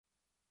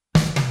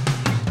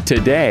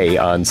Today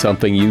on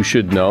Something You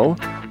Should Know,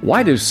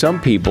 why do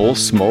some people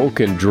smoke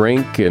and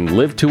drink and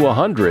live to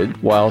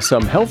 100 while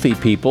some healthy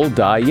people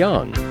die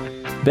young?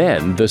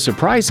 Then, the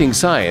surprising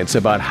science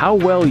about how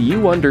well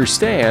you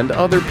understand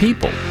other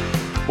people.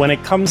 When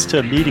it comes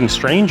to meeting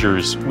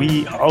strangers,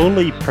 we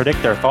only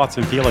predict their thoughts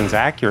and feelings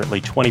accurately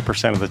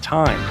 20% of the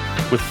time.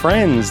 With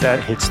friends,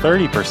 that hits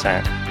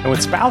 30%, and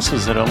with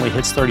spouses, it only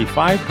hits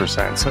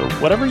 35%. So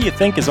whatever you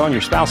think is on your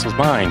spouse's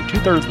mind,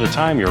 2/3 of the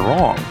time you're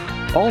wrong.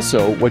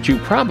 Also, what you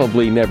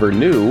probably never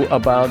knew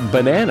about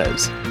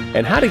bananas,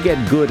 and how to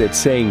get good at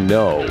saying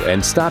no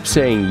and stop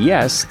saying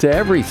yes to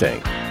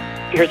everything.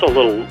 Here's a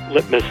little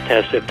litmus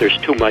test if there's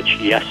too much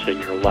yes in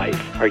your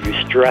life. Are you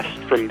stressed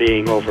from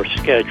being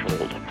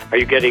overscheduled? Are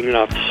you getting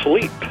enough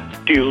sleep?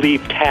 Do you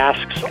leave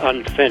tasks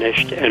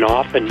unfinished and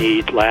often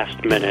need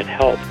last-minute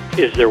help?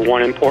 Is there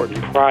one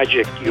important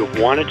project you've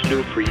wanted to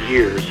do for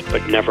years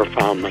but never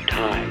found the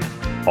time?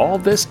 All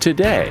this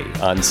today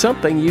on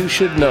Something You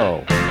Should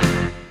Know.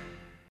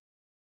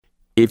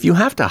 If you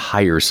have to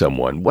hire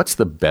someone, what's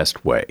the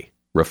best way?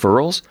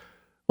 Referrals?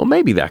 Well,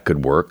 maybe that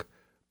could work.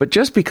 But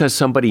just because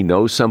somebody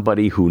knows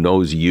somebody who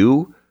knows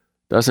you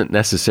doesn't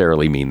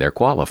necessarily mean they're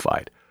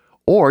qualified.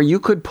 Or you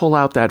could pull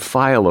out that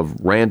file of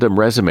random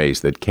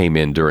resumes that came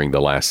in during the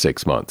last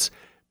 6 months.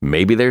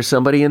 Maybe there's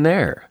somebody in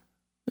there.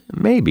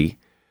 Maybe.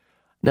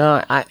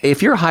 Now,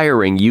 if you're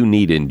hiring, you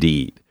need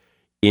Indeed.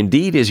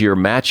 Indeed is your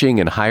matching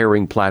and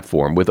hiring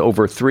platform with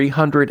over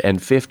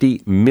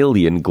 350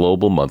 million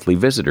global monthly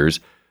visitors,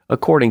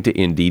 according to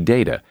Indeed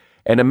data,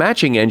 and a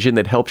matching engine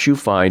that helps you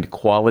find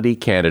quality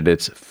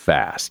candidates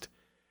fast.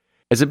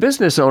 As a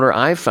business owner,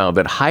 I've found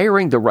that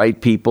hiring the right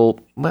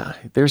people, well,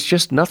 there's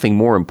just nothing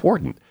more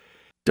important.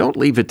 Don't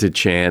leave it to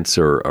chance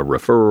or a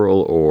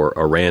referral or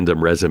a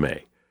random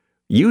resume.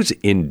 Use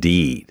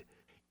Indeed.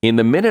 In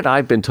the minute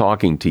I've been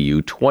talking to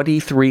you,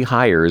 23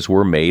 hires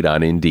were made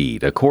on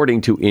Indeed,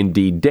 according to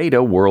Indeed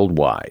data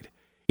worldwide.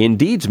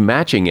 Indeed's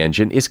matching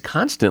engine is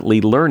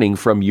constantly learning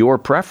from your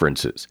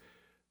preferences.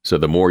 So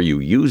the more you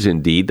use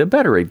Indeed, the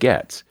better it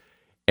gets.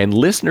 And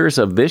listeners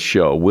of this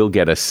show will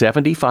get a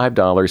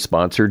 $75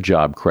 sponsored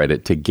job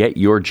credit to get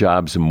your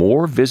jobs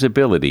more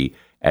visibility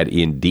at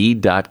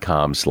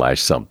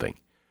Indeed.com/something.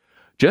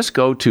 Just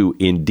go to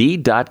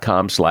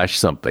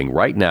Indeed.com/something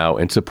right now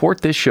and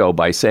support this show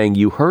by saying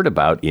you heard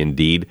about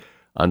Indeed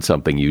on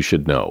Something You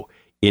Should Know.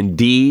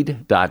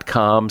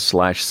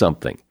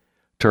 Indeed.com/something.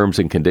 Terms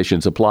and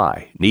conditions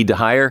apply. Need to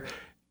hire?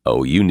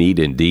 Oh, you need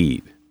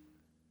Indeed.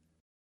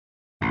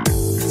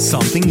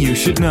 Something you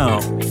should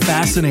know.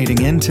 Fascinating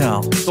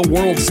intel, the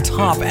world's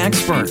top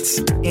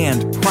experts,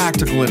 and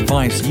practical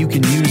advice you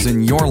can use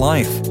in your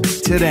life.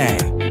 Today,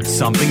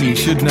 Something You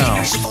Should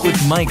Know with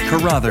Mike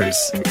Carruthers.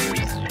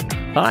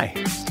 Hi,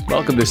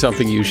 welcome to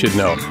Something You Should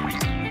Know.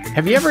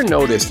 Have you ever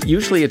noticed,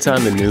 usually it's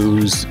on the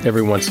news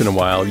every once in a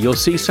while, you'll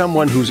see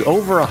someone who's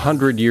over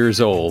 100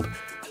 years old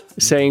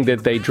saying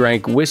that they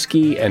drank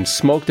whiskey and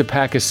smoked a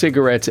pack of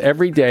cigarettes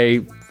every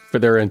day for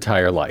their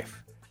entire life.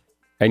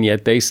 And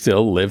yet they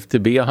still live to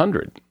be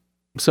 100.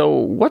 So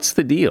what's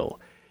the deal?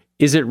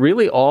 Is it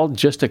really all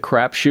just a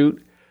crapshoot?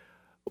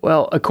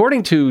 Well,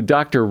 according to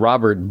Dr.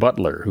 Robert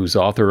Butler, who's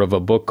author of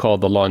a book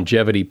called The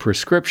Longevity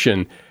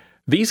Prescription,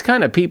 these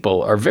kind of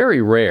people are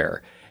very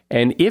rare.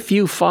 And if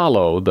you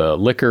follow the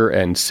liquor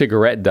and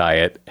cigarette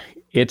diet,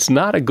 it's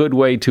not a good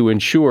way to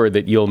ensure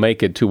that you'll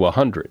make it to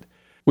 100.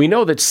 We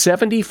know that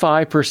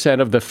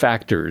 75% of the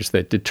factors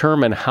that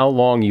determine how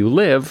long you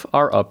live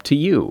are up to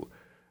you.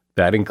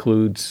 That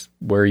includes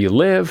where you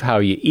live, how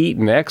you eat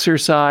and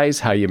exercise,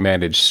 how you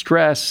manage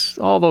stress,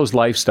 all those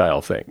lifestyle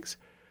things.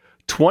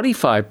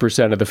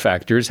 25% of the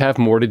factors have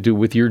more to do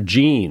with your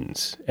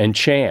genes and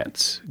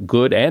chance,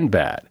 good and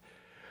bad.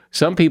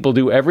 Some people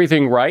do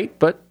everything right,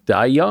 but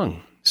die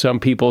young. Some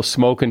people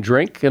smoke and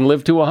drink and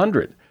live to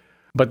 100.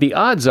 But the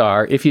odds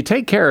are, if you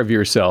take care of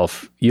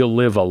yourself, you'll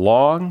live a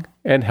long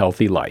and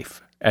healthy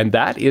life. And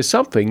that is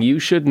something you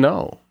should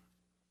know.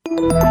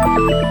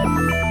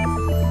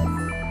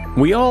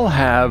 We all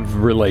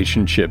have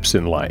relationships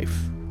in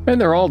life, and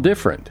they're all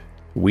different.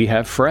 We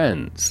have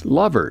friends,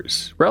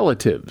 lovers,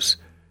 relatives.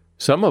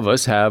 Some of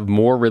us have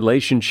more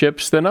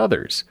relationships than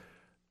others.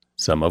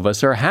 Some of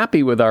us are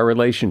happy with our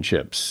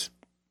relationships.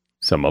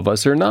 Some of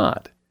us are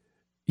not.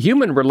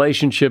 Human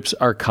relationships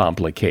are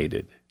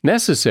complicated,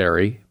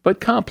 necessary,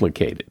 but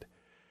complicated.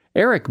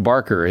 Eric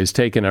Barker has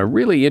taken a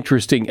really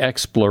interesting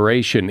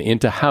exploration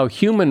into how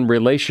human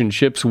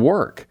relationships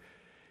work.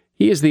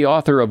 He is the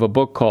author of a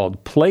book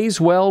called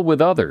Plays Well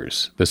with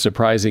Others, the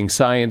surprising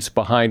science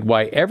behind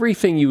why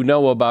everything you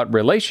know about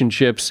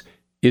relationships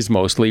is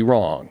mostly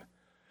wrong.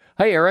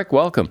 Hi, Eric.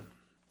 Welcome.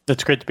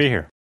 It's great to be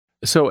here.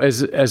 So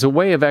as a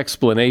way of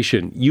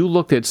explanation, you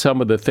looked at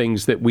some of the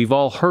things that we've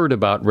all heard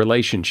about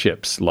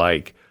relationships,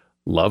 like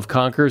love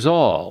conquers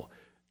all,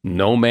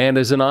 no man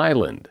is an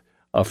island,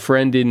 a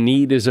friend in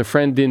need is a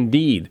friend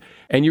indeed.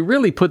 And you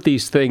really put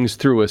these things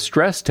through a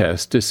stress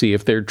test to see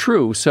if they're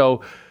true. So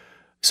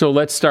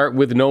let's start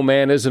with no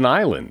man is an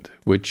island,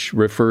 which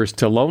refers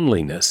to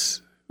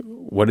loneliness.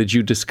 What did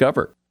you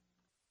discover?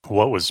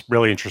 What was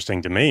really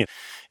interesting to me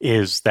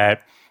is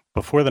that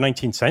before the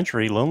 19th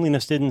century,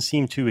 loneliness didn't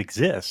seem to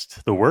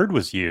exist. The word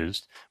was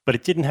used, but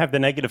it didn't have the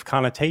negative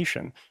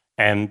connotation.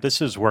 And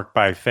this is work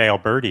by Faye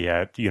Alberti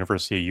at the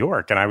University of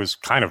York. And I was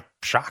kind of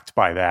shocked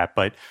by that.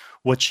 But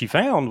what she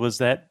found was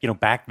that,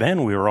 back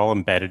then we were all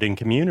embedded in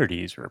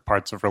communities or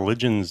parts of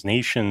religions,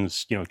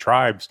 nations,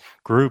 tribes,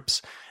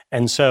 groups.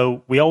 And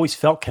so we always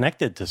felt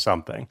connected to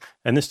something.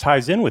 And this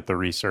ties in with the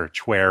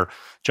research where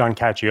John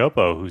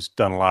Cacioppo, who's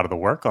done a lot of the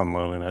work on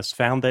loneliness,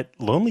 found that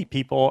lonely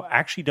people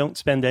actually don't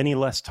spend any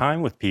less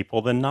time with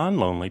people than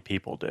non-lonely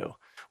people do,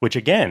 which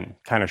again,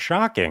 kind of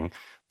shocking.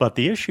 But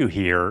the issue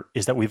here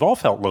is that we've all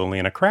felt lonely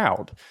in a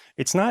crowd.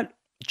 It's not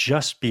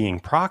just being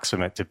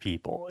proximate to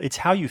people. It's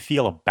how you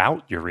feel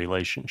about your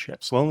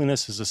relationships.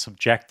 Loneliness is a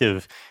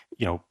subjective,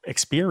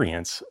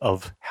 experience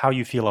of how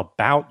you feel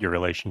about your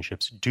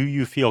relationships. Do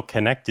you feel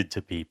connected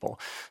to people?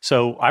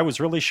 So I was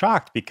really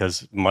shocked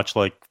because much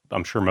like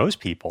I'm sure most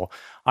people,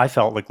 I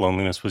felt like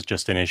loneliness was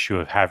just an issue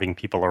of having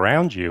people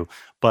around you,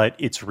 but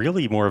it's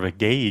really more of a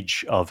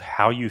gauge of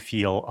how you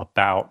feel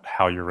about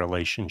how your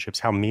relationships,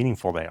 how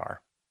meaningful they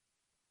are.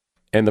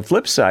 And the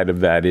flip side of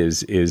that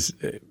is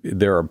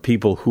there are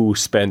people who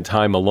spend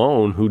time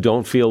alone who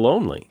don't feel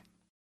lonely.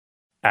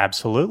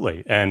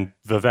 Absolutely. And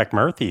Vivek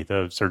Murthy,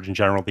 the Surgeon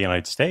General of the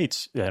United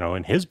States,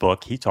 in his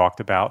book, he talked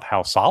about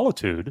how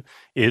solitude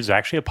is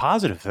actually a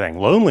positive thing.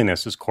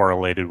 Loneliness is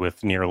correlated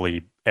with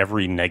nearly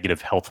every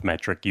negative health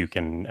metric you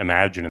can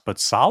imagine. But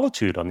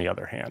solitude, on the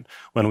other hand,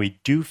 when we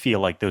do feel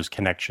like those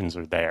connections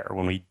are there,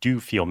 when we do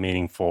feel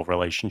meaningful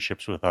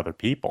relationships with other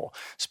people,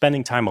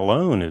 spending time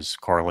alone is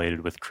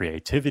correlated with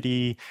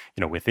creativity,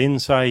 with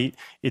insight.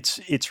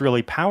 It's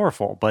really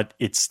powerful, but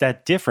it's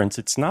that difference.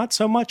 It's not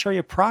so much are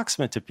you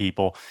proximate to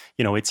people,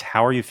 it's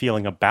how are you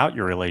feeling about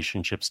your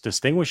relationships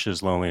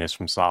distinguishes loneliness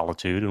from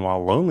solitude. And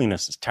while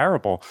loneliness is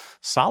terrible,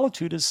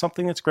 solitude is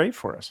something that's great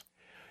for us.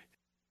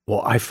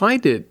 Well, I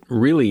find it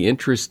really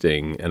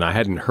interesting, and I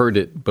hadn't heard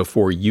it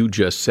before you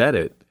just said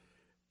it,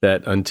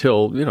 that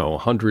until,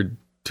 100,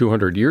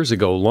 200 years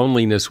ago,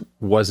 loneliness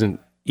wasn't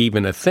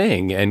even a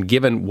thing. And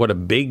given what a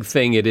big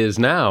thing it is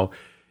now,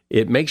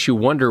 it makes you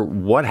wonder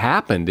what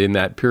happened in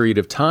that period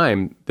of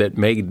time that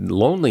made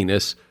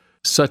loneliness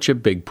such a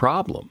big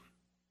problem.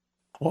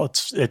 Well,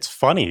 it's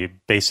funny.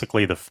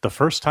 Basically, the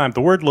first time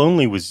the word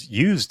lonely was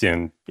used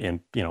in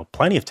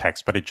plenty of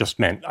texts, but it just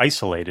meant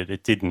isolated.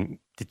 It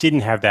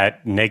didn't have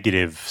that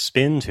negative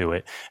spin to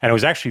it. And it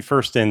was actually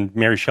first in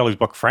Mary Shelley's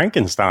book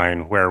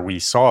Frankenstein where we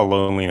saw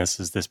loneliness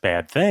as this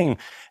bad thing.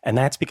 And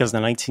that's because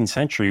in the 19th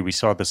century, we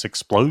saw this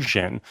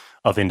explosion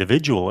of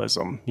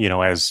individualism.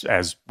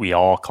 As we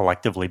all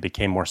collectively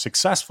became more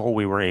successful,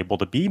 we were able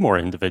to be more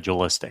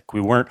individualistic.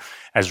 We weren't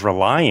as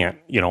reliant,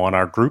 on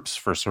our groups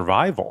for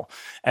survival.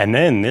 And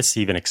then this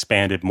even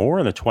expanded more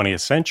in the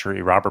 20th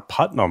century. Robert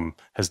Putnam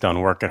has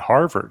done work at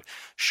Harvard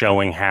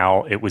showing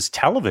how it was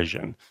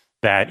television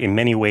that in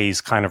many ways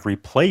kind of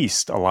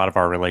replaced a lot of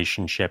our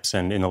relationships.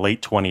 And in the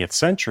late 20th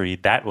century,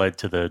 that led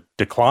to the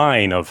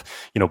decline of,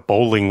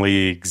 bowling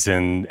leagues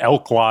and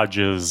elk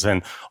lodges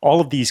and all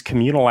of these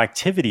communal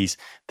activities.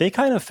 They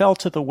kind of fell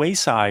to the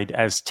wayside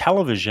as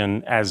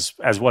television, as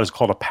what is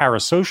called a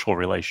parasocial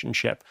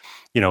relationship.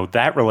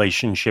 That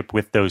relationship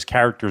with those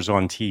characters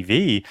on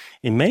TV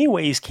in many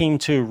ways came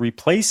to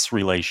replace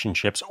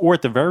relationships, or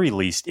at the very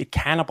least, it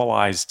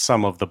cannibalized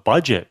some of the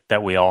budget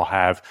that we all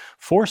have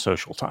for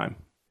social time.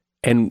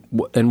 And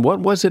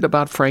what was it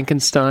about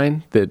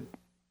Frankenstein that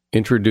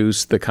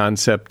introduced the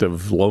concept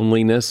of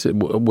loneliness?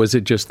 Was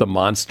it just the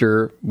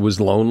monster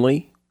was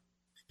lonely?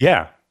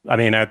 Yeah. I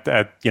mean,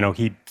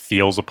 he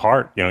feels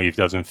apart. He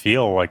doesn't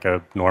feel like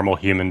a normal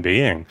human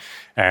being.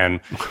 And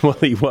well,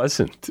 he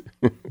wasn't.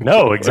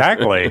 No,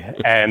 exactly.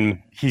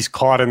 And he's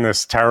caught in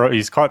this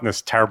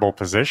terrible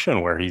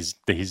position where he's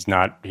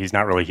not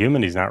really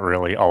human. He's not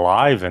really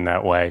alive in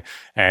that way.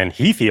 And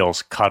he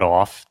feels cut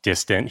off,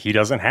 distant. He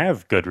doesn't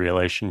have good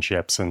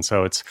relationships. And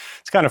so it's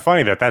kind of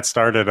funny that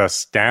started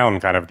us down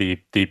kind of the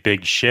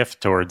big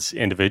shift towards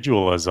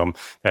individualism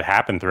that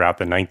happened throughout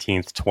the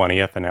 19th,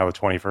 20th, and now the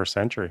 21st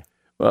century.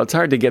 Well, it's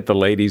hard to get the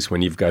ladies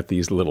when you've got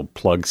these little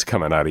plugs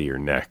coming out of your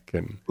neck.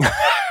 And,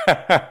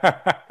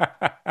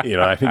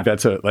 I think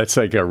that's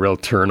like a real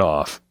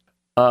turnoff.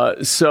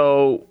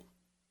 So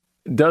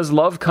does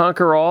love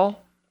conquer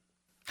all?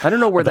 I don't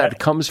know where that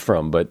comes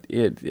from, but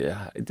it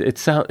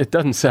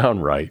doesn't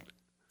sound right.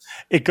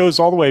 It goes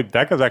all the way.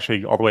 That goes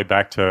actually all the way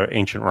back to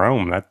ancient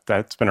Rome.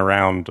 That's been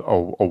around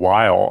a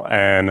while,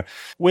 and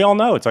we all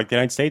know it's like the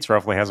United States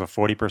roughly has a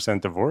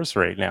 40% divorce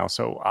rate now.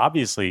 So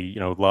obviously,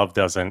 love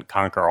doesn't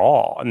conquer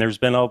all, and there's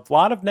been a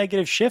lot of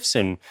negative shifts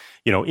in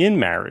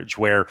marriage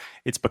where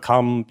it's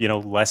become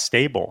less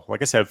stable.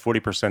 Like I said,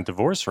 40%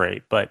 divorce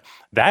rate, but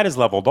that is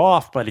leveled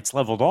off. But it's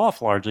leveled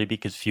off largely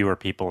because fewer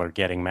people are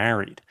getting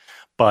married.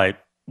 But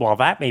while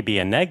that may be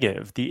a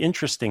negative, the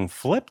interesting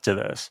flip to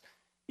this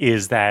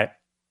is that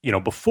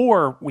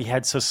before we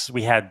had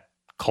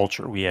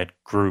culture, we had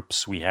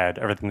groups, we had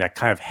everything that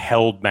kind of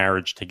held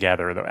marriage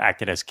together, that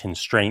acted as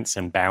constraints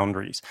and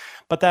boundaries.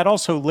 But that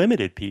also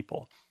limited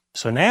people.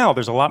 So now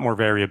there's a lot more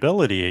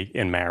variability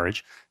in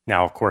marriage.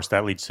 Now, of course,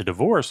 that leads to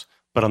divorce.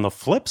 But on the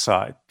flip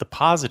side, the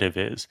positive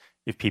is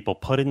if people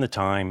put in the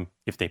time,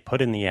 if they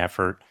put in the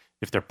effort,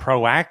 if they're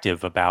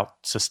proactive about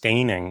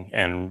sustaining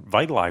and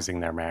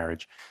vitalizing their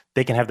marriage,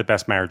 they can have the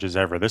best marriages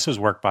ever. This is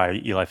work by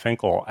Eli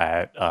Finkel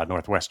at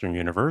Northwestern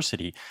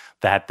University,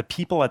 that the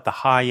people at the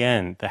high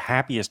end, the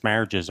happiest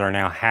marriages are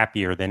now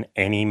happier than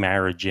any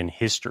marriage in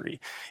history.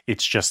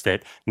 It's just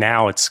that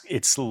now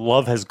it's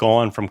love has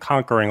gone from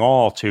conquering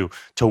all to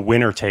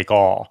winner take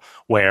all,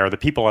 where the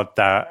people at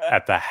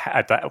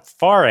the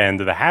far end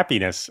of the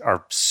happiness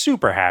are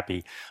super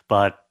happy,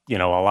 but a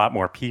lot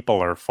more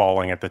people are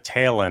falling at the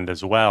tail end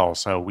as well.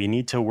 So we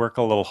need to work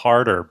a little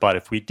harder. But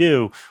if we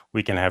do,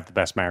 we can have the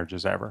best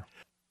marriages ever.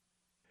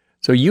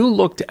 So you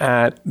looked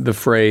at the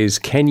phrase,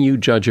 can you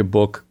judge a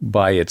book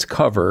by its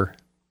cover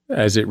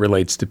as it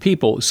relates to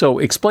people? So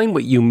explain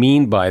what you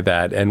mean by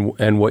that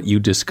and what you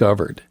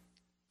discovered.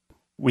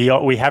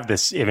 We have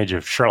this image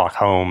of Sherlock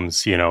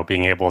Holmes,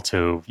 being able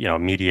to,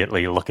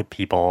 immediately look at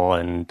people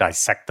and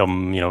dissect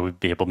them,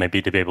 be able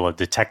to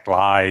detect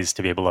lies,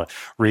 to be able to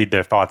read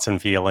their thoughts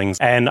and feelings.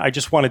 And I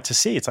just wanted to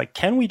see, it's like,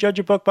 can we judge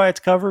a book by its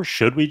cover?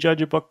 Should we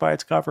judge a book by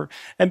its cover?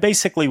 And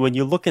basically, when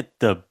you look at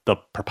the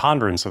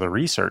preponderance of the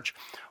research,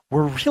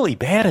 we're really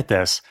bad at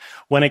this.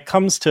 When it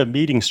comes to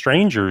meeting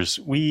strangers,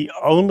 we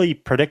only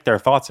predict their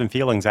thoughts and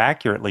feelings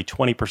accurately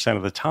 20%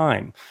 of the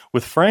time.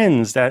 With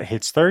friends, that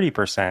hits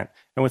 30%.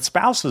 And with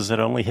spouses, it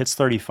only hits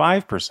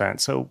 35%.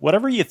 So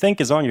whatever you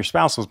think is on your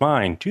spouse's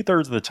mind,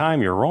 2/3 of the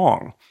time you're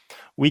wrong.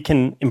 We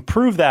can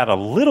improve that a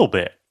little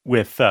bit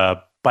with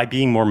by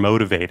being more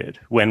motivated.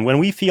 When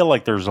we feel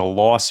like there's a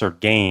loss or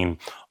gain,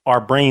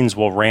 our brains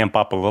will ramp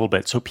up a little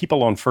bit. So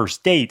people on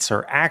first dates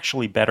are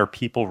actually better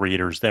people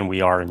readers than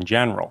we are in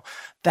general.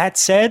 That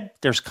said,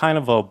 there's kind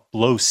of a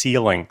low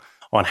ceiling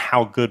on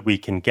how good we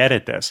can get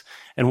at this.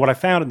 And what I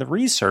found in the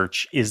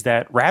research is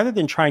that rather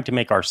than trying to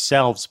make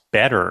ourselves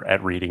better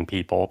at reading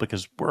people,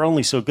 because we're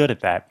only so good at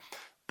that,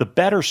 the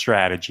better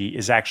strategy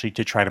is actually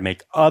to try to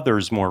make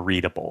others more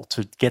readable,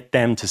 to get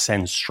them to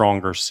send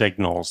stronger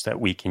signals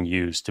that we can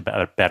use to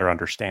better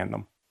understand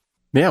them.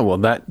 Yeah, well,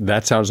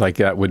 that sounds like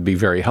that would be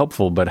very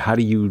helpful, but how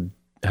do you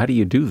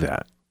do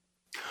that?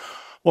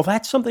 Well,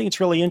 that's something that's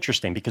really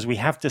interesting because we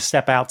have to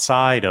step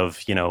outside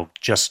of,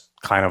 just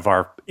kind of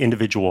our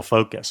individual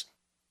focus.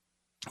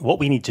 What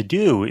we need to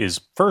do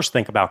is first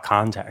think about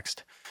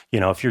context.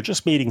 If you're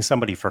just meeting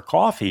somebody for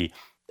coffee,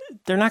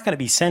 they're not going to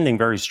be sending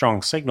very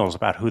strong signals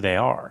about who they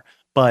are.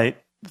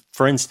 But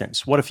for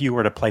instance, what if you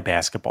were to play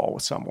basketball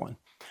with someone?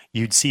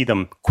 You'd see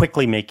them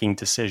quickly making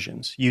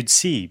decisions. You'd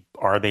see,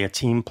 are they a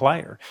team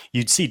player?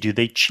 You'd see, do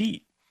they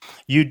cheat?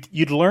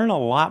 You'd learn a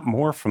lot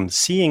more from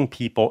seeing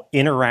people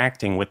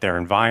interacting with their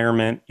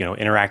environment,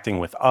 interacting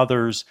with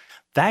others.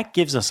 That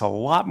gives us a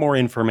lot more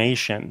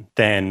information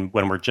than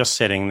when we're just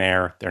sitting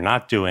there, they're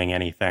not doing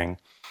anything,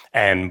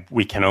 and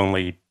we can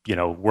only,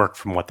 work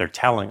from what they're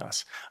telling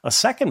us. A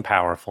second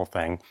powerful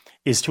thing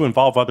is to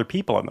involve other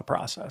people in the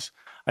process.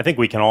 I think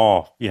we can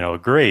all,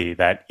 agree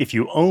that if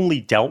you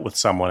only dealt with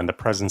someone in the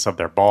presence of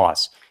their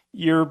boss,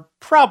 you're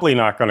probably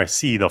not going to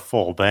see the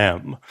full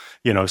them.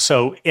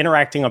 So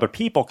interacting with other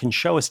people can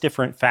show us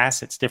different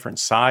facets, different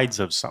sides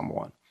of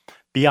someone.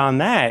 Beyond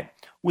that,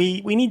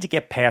 we need to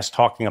get past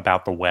talking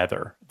about the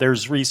weather.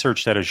 There's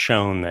research that has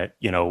shown that,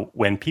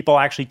 when people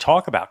actually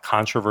talk about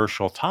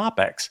controversial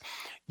topics,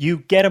 you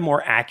get a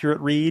more accurate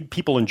read.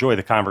 People enjoy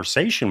the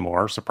conversation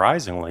more,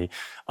 surprisingly,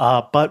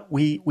 but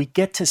we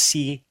get to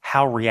see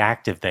how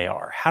reactive they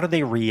are. How do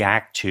they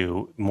react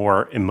to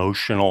more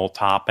emotional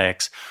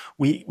topics?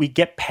 We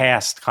get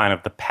past kind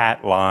of the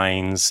pat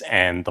lines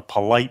and the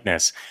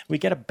politeness. We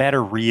get a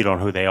better read on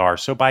who they are.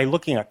 So by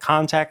looking at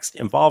context,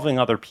 involving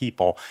other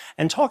people,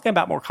 and talking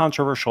about more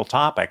controversial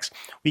topics,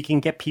 we can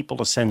get people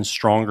to send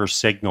stronger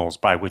signals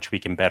by which we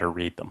can better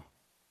read them.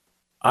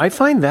 I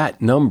find that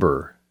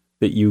number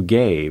that you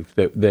gave,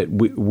 that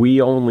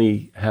we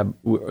only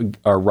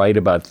are right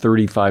about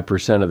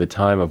 35% of the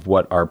time of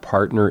what our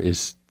partner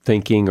is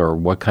thinking or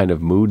what kind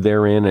of mood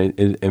they're in.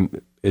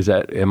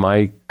 Am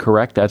I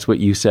correct? That's what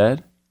you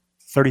said?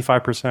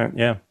 35%,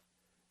 yeah.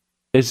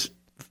 It's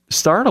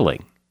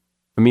startling.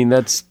 I mean,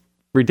 that's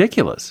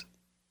ridiculous.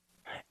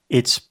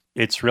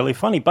 It's really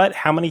funny, but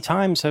how many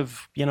times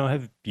have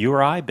you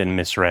or I been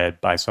misread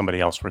by somebody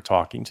else we're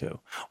talking to?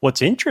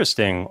 What's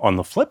interesting on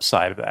the flip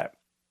side of that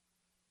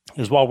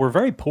is while we're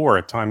very poor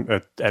at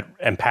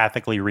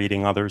empathically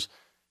reading others,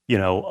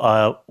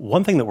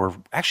 one thing that we're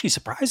actually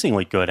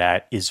surprisingly good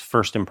at is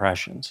first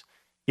impressions.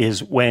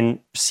 Is when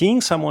meeting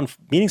someone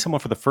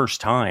for the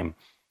first time,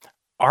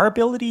 our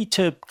ability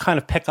to kind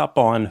of pick up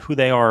on who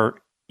they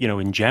are,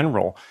 in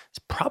general, is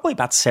probably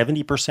about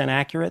 70%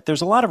 accurate.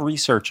 There's a lot of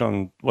research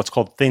on what's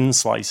called thin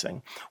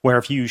slicing, where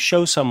if you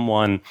show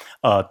someone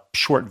a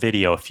short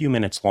video, a few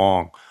minutes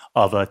long,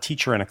 of a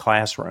teacher in a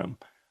classroom,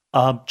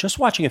 just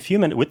watching a few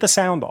minutes with the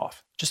sound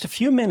off, just a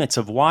few minutes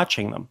of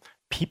watching them,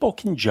 people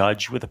can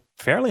judge with a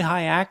fairly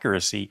high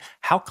accuracy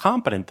how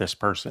competent this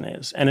person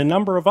is, and a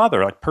number of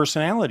other like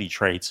personality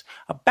traits,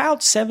 about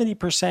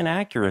 70%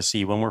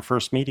 accuracy when we're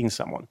first meeting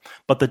someone.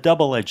 But the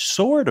double-edged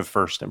sword of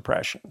first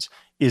impressions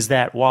is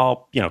that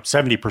while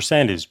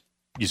 70%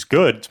 is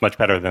good, it's much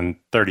better than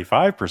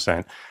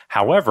 35%.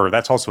 However,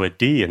 that's also a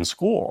D in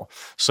school.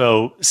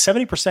 So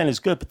 70% is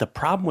good, but the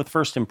problem with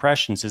first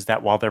impressions is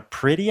that while they're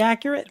pretty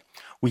accurate,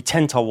 we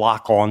tend to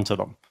lock onto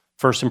them.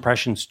 First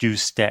impressions do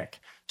stick.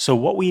 So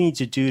what we need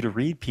to do to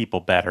read people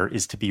better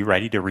is to be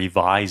ready to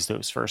revise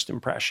those first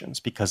impressions,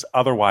 because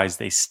otherwise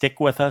they stick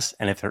with us.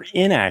 And if they're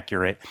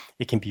inaccurate,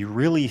 it can be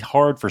really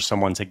hard for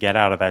someone to get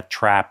out of that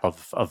trap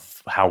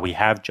of how we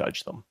have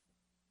judged them.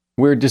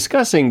 We're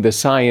discussing the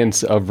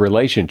science of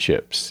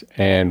relationships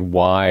and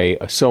why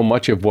so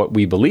much of what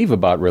we believe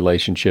about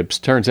relationships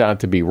turns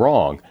out to be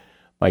wrong.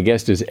 My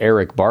guest is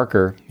Eric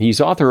Barker. He's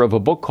author of a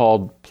book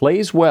called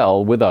Plays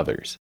Well with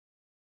Others.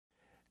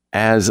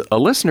 As a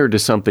listener to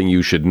Something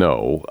You Should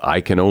Know, I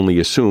can only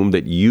assume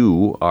that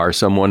you are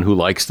someone who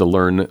likes to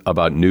learn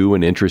about new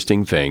and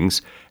interesting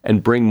things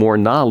and bring more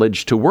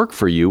knowledge to work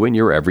for you in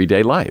your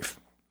everyday life.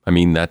 I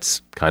mean,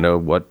 that's kind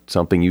of what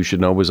Something You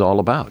Should Know is all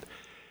about.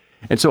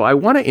 And so I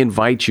want to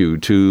invite you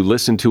to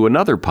listen to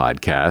another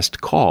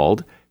podcast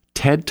called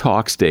TED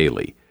Talks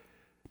Daily.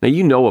 Now,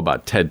 you know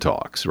about TED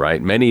Talks,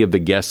 right? Many of the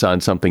guests on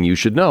Something You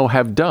Should Know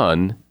have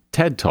done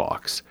TED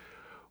Talks.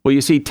 Well,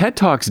 you see, TED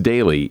Talks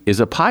Daily is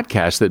a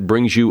podcast that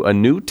brings you a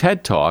new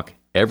TED Talk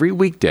every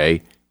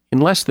weekday in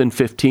less than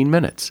 15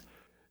 minutes.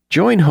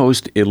 Join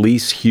host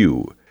Elise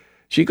Hu.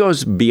 She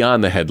goes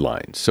beyond the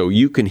headlines, so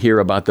you can hear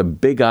about the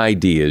big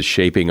ideas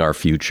shaping our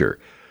future.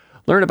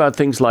 Learn about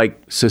things like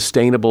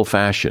sustainable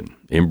fashion,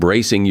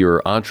 embracing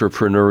your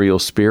entrepreneurial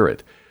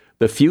spirit,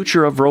 the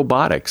future of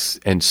robotics,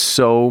 and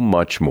so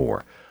much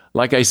more.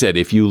 Like I said,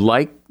 if you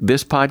like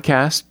this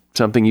podcast,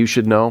 Something You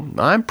Should Know,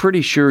 I'm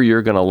pretty sure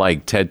you're going to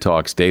like TED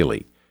Talks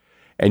Daily.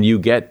 And you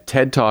get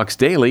TED Talks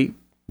Daily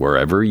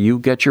wherever you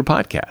get your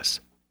podcasts.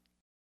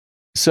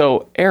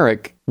 So,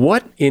 Eric,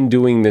 what in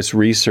doing this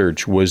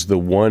research was the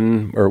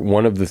one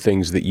of the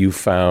things that you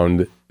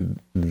found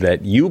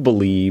that you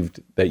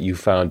believed that you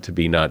found to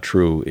be not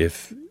true,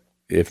 if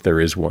there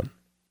is one?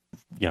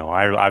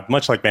 I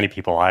much like many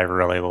people, I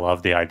really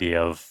love the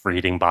idea of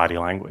reading body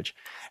language.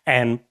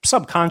 And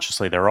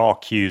subconsciously, they're all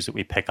cues that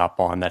we pick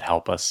up on that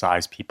help us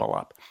size people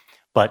up.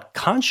 But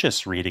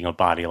conscious reading of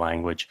body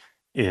language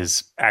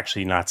is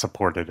actually not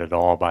supported at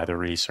all by the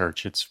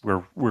research.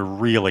 We're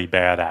really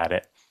bad at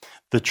it.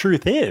 The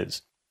truth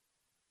is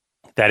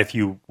that if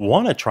you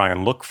want to try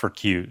and look for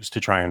cues to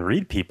try and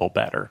read people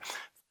better,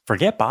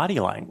 forget body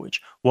language.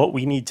 What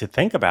we need to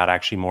think about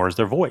actually more is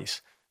their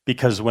voice.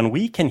 Because when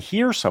we can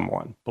hear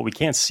someone, but we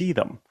can't see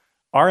them,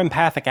 our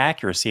empathic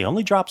accuracy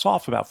only drops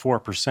off about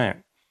 4%.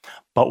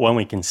 But when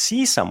we can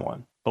see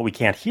someone, but we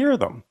can't hear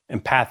them,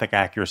 empathic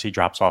accuracy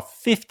drops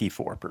off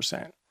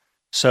 54%.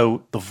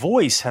 So the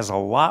voice has a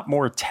lot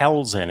more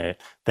tells in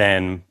it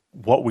than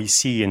what we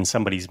see in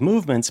somebody's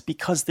movements,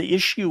 because the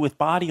issue with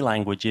body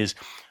language is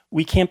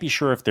we can't be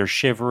sure if they're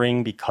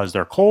shivering because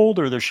they're cold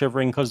or they're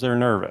shivering because they're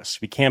nervous.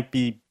 We can't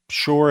be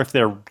sure if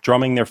they're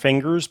drumming their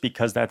fingers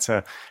because that's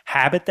a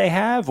habit they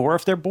have, or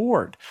if they're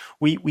bored.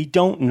 We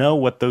don't know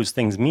what those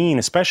things mean,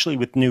 especially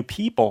with new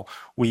people.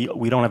 We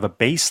don't have a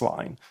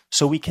baseline.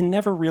 So we can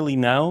never really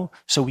know.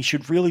 So we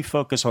should really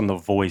focus on the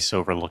voice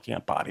over looking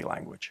at body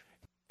language.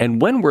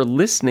 And when we're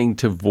listening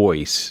to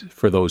voice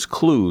for those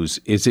clues,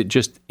 is it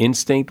just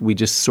instinct? We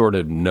just sort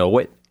of know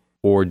it?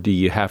 Or do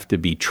you have to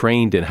be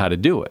trained in how to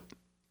do it?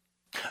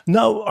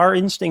 No, our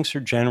instincts are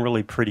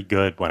generally pretty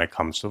good when it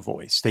comes to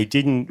voice. They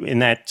didn't, in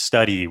that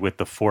study with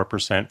the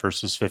 4%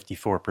 versus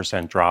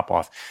 54% drop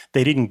off,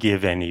 they didn't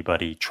give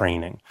anybody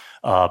training.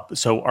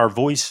 So our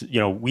voice,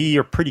 we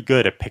are pretty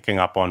good at picking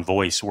up on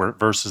voice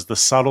versus the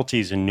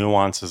subtleties and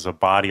nuances of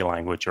body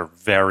language are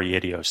very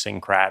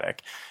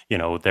idiosyncratic.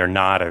 They're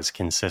not as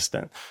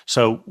consistent.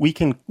 So we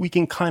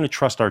can kind of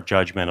trust our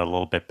judgment a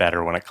little bit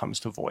better when it comes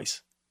to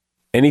voice.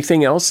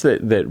 Anything else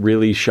that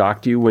really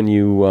shocked you when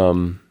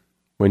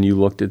you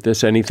looked at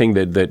this? Anything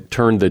that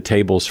turned the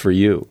tables for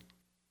you?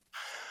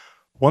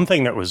 One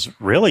thing that was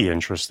really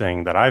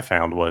interesting that I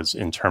found was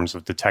in terms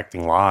of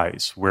detecting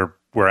lies. We're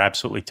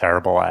absolutely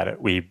terrible at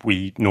it.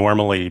 We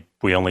normally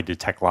only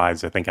detect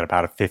lies, I think, at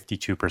about a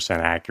 52%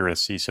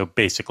 accuracy. So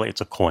basically,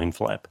 it's a coin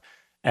flip.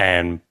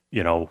 And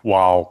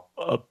while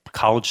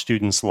college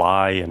students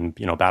lie in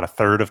about a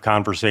third of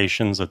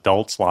conversations,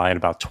 adults lie in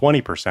about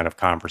 20% of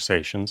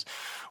conversations.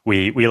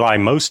 We lie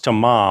most to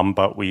mom,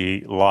 but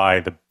we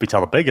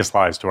tell the biggest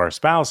lies to our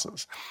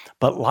spouses.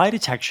 But lie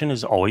detection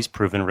is always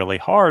proven really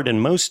hard,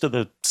 and most of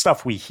the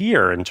stuff we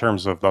hear in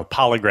terms of the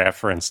polygraph,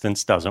 for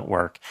instance, doesn't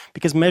work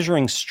because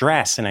measuring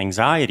stress and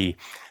anxiety,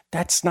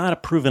 that's not a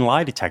proven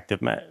lie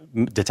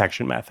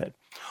detection method.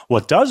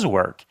 What does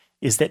work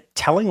is that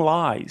telling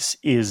lies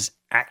is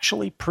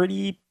actually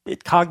pretty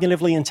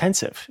cognitively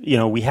intensive.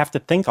 We have to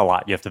think a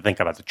lot. You have to think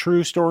about the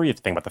true story. You have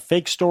to think about the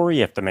fake story.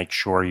 You have to make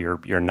sure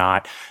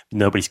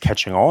nobody's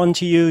catching on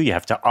to you. You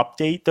have to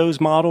update those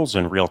models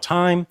in real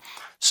time.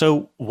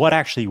 So what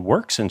actually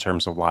works in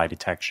terms of lie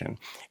detection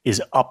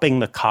is upping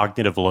the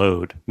cognitive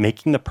load,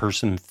 making the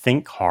person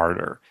think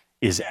harder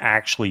is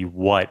actually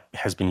what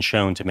has been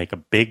shown to make a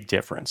big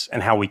difference.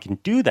 And how we can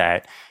do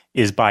that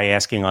is by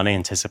asking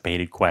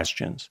unanticipated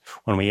questions.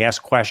 When we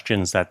ask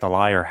questions that the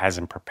liar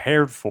hasn't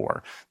prepared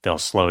for, they'll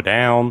slow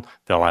down,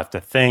 they'll have to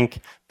think,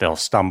 they'll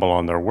stumble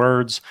on their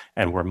words,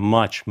 and we're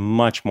much,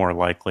 much more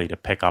likely to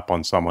pick up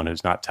on someone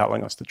who's not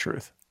telling us the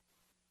truth.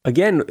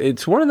 Again,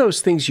 it's one of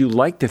those things you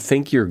like to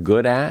think you're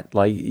good at.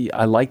 Like,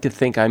 I like to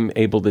think I'm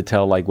able to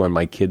tell, like, when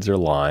my kids are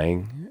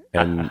lying,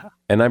 and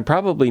I'm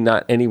probably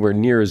not anywhere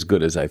near as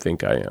good as I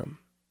think I am.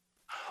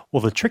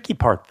 Well, the tricky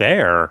part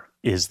there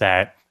is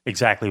that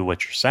exactly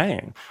what you're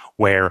saying,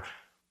 where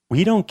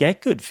we don't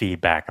get good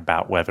feedback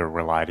about whether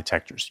we're lie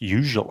detectors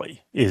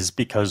usually, is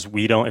because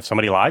if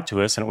somebody lied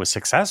to us and it was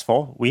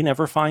successful, we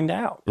never find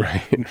out.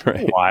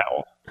 Right.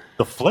 While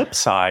the flip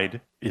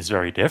side is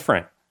very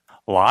different.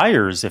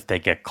 Liars, if they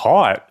get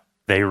caught,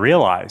 they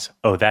realize,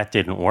 oh, that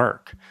didn't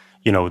work.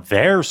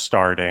 They're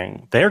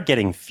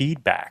getting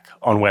feedback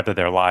on whether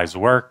their lies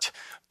worked.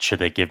 Should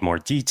they give more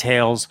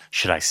details?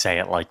 Should I say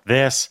it like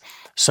this?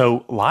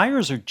 So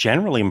liars are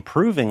generally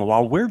improving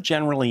while we're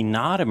generally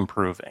not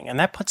improving. And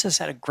that puts us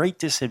at a great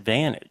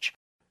disadvantage.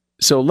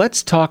 So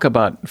let's talk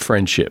about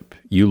friendship.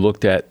 You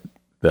looked at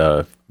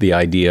the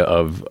idea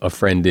of a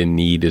friend in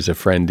need is a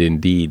friend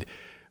indeed.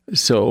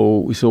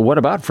 So what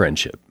about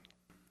friendship?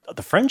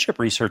 The friendship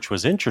research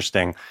was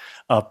interesting,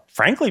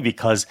 frankly,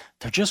 because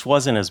there just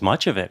wasn't as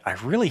much of it. I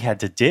really had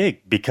to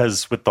dig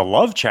because with the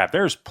love chat,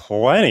 there's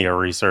plenty of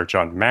research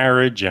on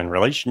marriage and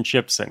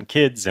relationships and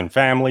kids and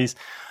families,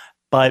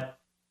 but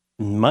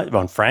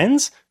on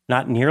friends,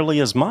 not nearly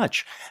as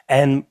much.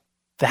 And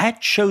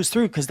that shows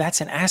through because that's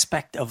an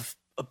aspect of,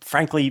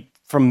 frankly,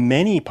 from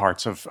many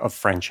parts of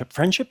friendship.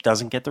 Friendship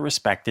doesn't get the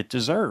respect it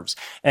deserves.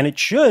 And it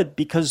should,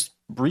 because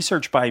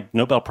research by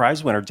Nobel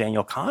Prize winner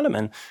Daniel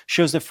Kahneman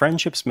shows that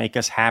friendships make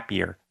us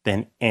happier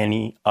than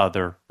any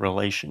other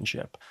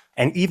relationship.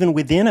 And even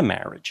within a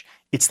marriage,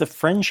 it's the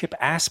friendship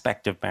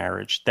aspect of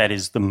marriage that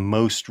is the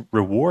most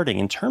rewarding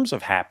in terms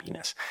of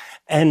happiness.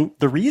 And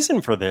the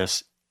reason for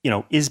this,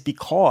 is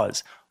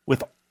because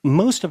with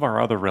most of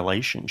our other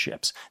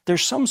relationships,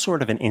 there's some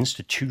sort of an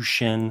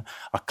institution,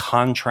 a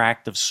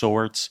contract of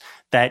sorts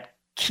that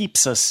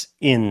keeps us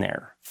in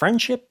there.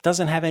 Friendship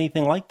doesn't have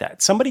anything like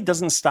that.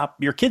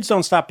 Your kids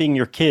don't stop being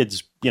your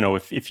kids,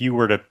 if you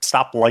were to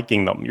stop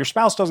liking them. Your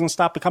spouse doesn't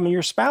stop becoming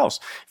your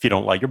spouse. If you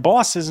don't like your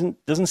boss,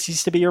 doesn't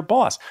cease to be your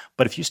boss.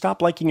 But if you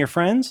stop liking your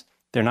friends,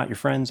 they're not your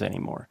friends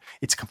anymore.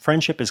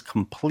 Friendship is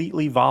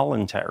completely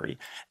voluntary.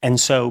 And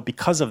so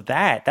because of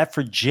that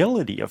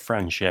fragility of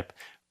friendship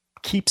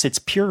keeps its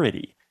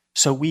purity.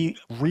 So we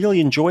really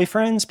enjoy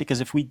friends because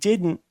if we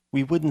didn't,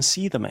 we wouldn't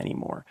see them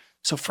anymore.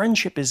 So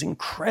friendship is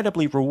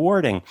incredibly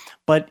rewarding,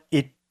 but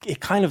it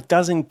kind of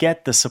doesn't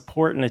get the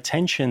support and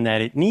attention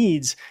that it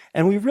needs.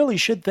 And we really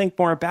should think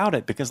more about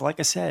it because, like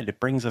I said, it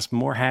brings us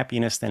more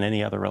happiness than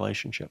any other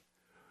relationship.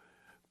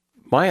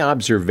 My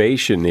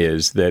observation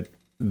is that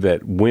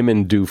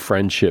women do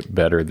friendship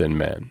better than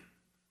men.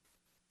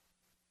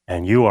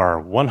 And you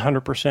are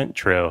 100%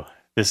 true.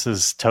 This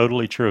is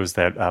totally true, is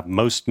that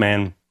most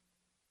men,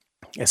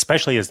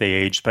 especially as they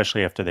age,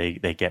 especially after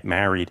they get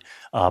married,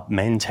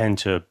 men tend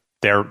to,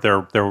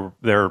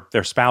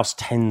 their spouse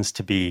tends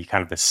to be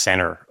kind of the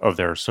center of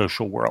their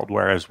social world,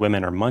 whereas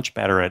women are much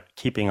better at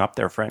keeping up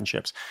their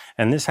friendships.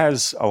 And this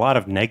has a lot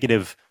of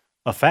negative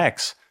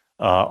effects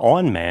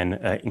on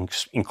men,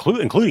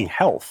 including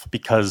health,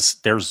 because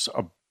there's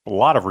a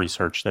lot of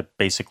research that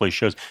basically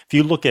shows if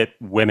you look at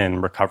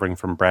women recovering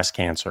from breast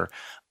cancer,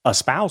 a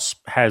spouse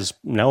has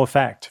no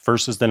effect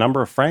versus the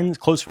number of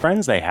close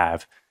friends they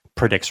have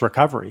predicts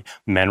recovery.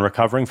 Men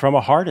recovering from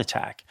a heart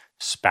attack,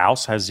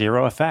 spouse has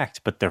zero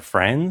effect, but the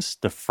friends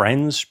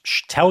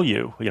tell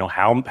you,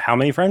 how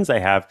many friends they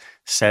have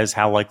says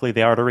how likely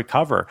they are to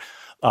recover.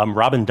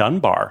 Robin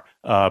Dunbar,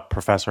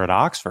 professor at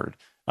Oxford,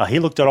 he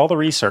looked at all the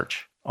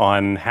research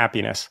on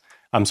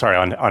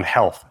on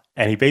health.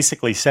 And he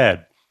basically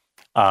said,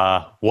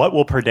 what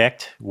will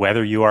predict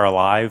whether you are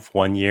alive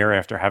 1 year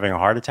after having a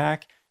heart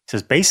attack? He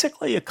says,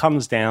 basically, it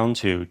comes down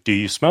to, do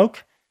you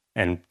smoke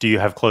and do you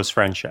have close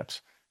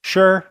friendships?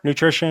 Sure,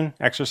 nutrition,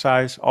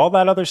 exercise, all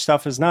that other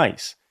stuff is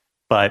nice,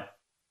 but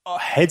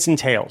heads and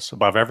tails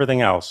above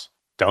everything else,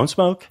 don't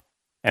smoke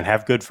and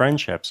have good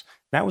friendships.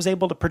 That was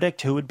able to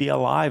predict who would be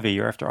alive a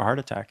year after a heart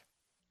attack.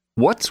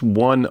 What's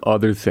one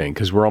other thing,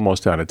 because we're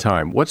almost out of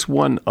time, what's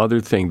one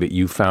other thing that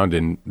you found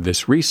in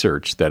this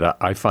research that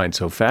I find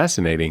so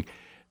fascinating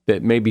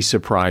that maybe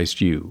surprised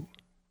you?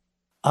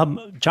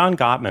 John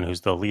Gottman,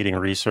 who's the leading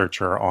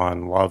researcher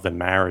on love and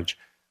marriage,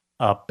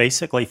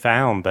 basically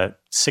found that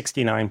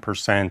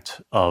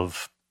 69%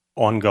 of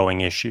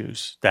ongoing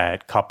issues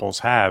that couples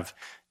have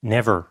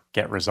never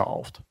get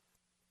resolved.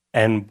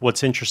 And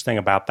what's interesting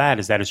about that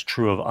is that it's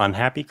true of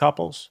unhappy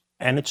couples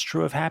and it's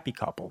true of happy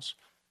couples.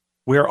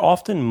 We're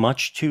often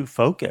much too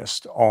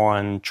focused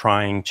on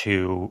trying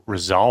to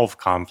resolve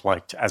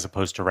conflict as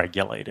opposed to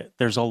regulate it.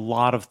 There's a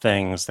lot of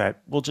things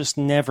that will just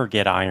never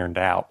get ironed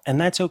out,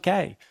 and that's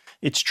okay.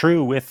 It's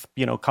true with,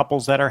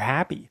 couples that are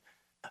happy.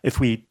 If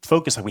we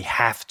focus on we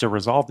have to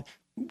resolve it,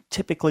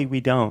 typically we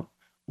don't.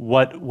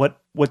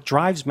 What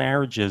drives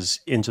marriages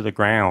into the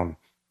ground,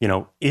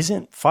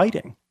 isn't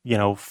fighting.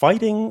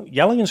 Fighting,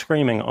 yelling and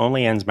screaming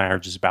only ends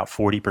marriages about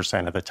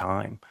 40% of the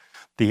time.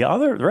 The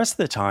rest of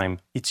the time,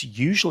 it's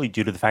usually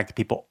due to the fact that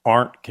people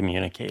aren't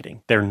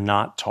communicating. They're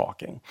not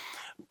talking.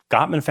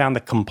 Gottman found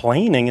that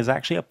complaining is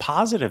actually a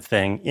positive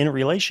thing in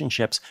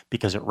relationships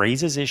because it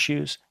raises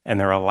issues and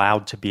they're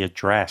allowed to be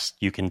addressed.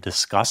 You can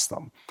discuss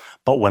them.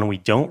 But when we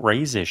don't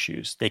raise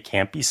issues, they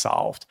can't be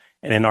solved.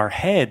 And in our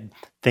head,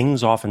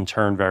 things often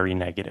turn very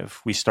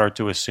negative. We start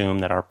to assume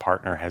that our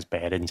partner has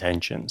bad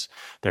intentions.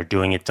 They're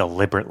doing it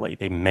deliberately.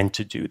 They meant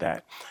to do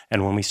that.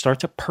 And when we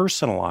start to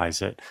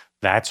personalize it,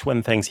 that's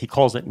when he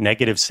calls it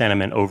negative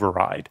sentiment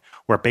override,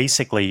 where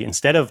basically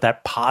instead of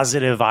that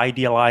positive,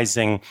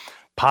 idealizing,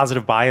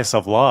 positive bias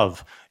of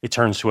love, it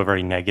turns to a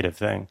very negative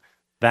thing.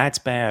 That's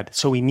bad.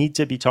 So we need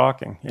to be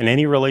talking. In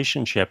any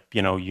relationship,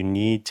 you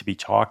need to be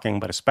talking,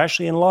 but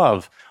especially in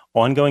love,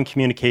 ongoing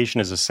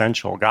communication is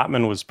essential.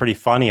 Gottman was pretty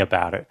funny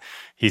about it.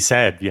 He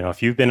said,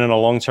 if you've been in a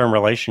long-term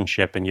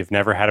relationship and you've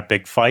never had a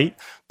big fight,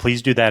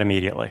 please do that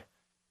immediately.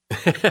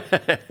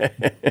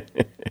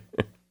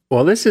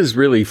 Well, this is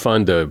really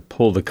fun to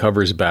pull the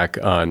covers back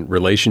on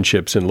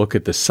relationships and look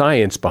at the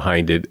science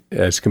behind it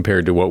as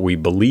compared to what we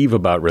believe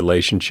about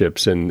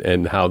relationships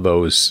and how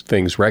those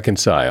things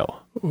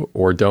reconcile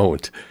or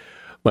don't.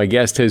 My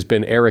guest has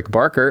been Eric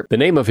Barker. The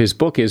name of his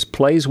book is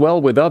Plays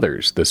Well with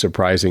Others, the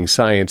surprising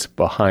science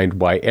behind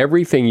why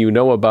everything you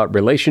know about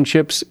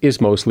relationships is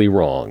mostly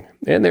wrong.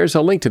 And there's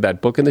a link to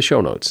that book in the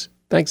show notes.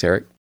 Thanks,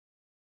 Eric.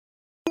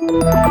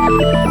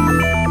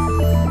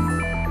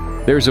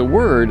 There's a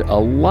word a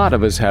lot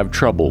of us have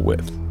trouble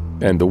with,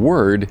 and the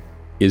word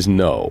is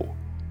no.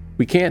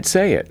 We can't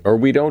say it, or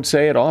we don't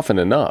say it often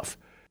enough.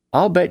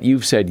 I'll bet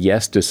you've said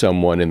yes to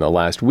someone in the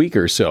last week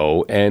or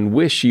so and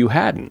wish you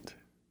hadn't.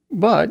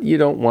 But you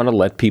don't want to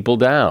let people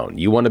down.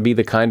 You want to be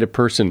the kind of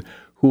person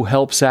who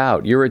helps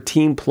out. You're a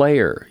team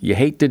player. You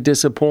hate to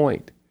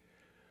disappoint.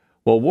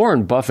 Well,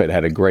 Warren Buffett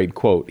had a great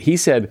quote. He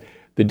said,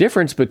 "The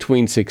difference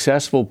between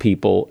successful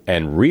people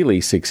and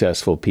really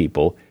successful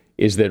people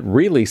is that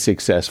really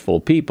successful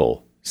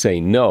people say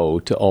no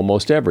to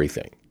almost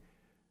everything."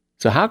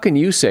 So how can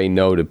you say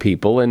no to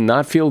people and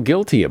not feel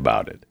guilty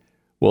about it?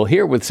 Well,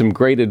 here with some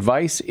great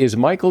advice is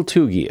Michael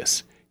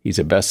Tougias. He's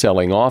a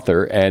best-selling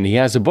author, and he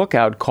has a book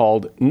out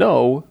called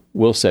No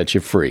Will Set You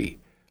Free.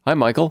 Hi,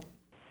 Michael.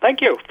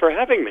 Thank you for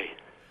having me.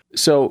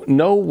 So,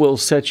 no will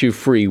set you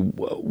free.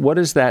 What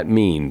does that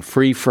mean?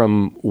 Free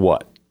from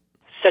what?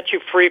 Set you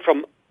free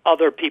from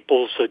other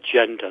people's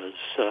agendas.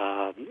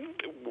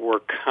 We're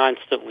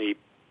constantly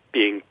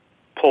being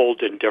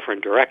pulled in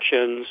different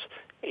directions,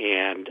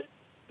 and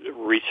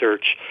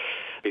research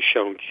has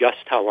shown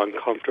just how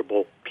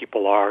uncomfortable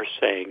people are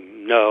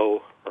saying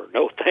no or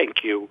no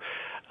thank you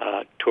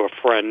to a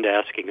friend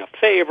asking a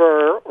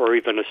favor or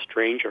even a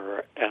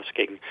stranger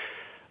asking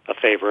a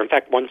favor. In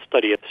fact, one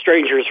study,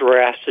 strangers were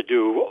asked to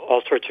do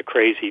all sorts of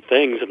crazy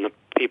things, and the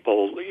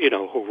people,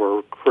 who were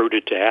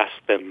recruited to ask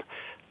them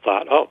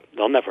thought, oh,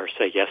 they'll never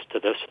say yes to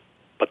this.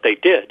 But they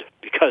did,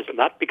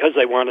 not because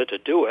they wanted to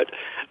do it,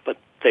 but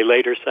they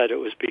later said it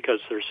was because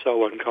they're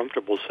so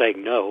uncomfortable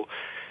saying no,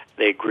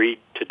 they agreed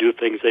to do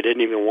things they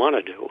didn't even want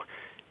to do.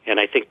 And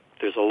I think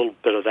there's a little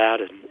bit of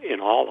that in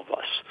all of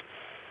us.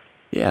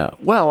 Yeah.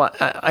 Well,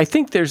 I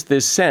think there's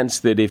this sense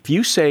that if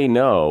you say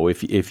no,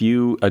 if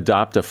you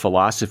adopt a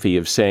philosophy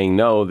of saying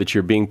no, that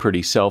you're being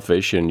pretty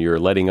selfish and you're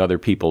letting other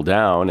people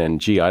down,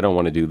 and gee, I don't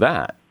want to do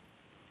that.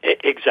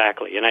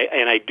 Exactly. And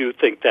I do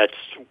think that's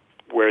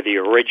where the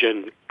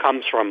origin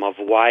comes from of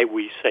why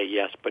we say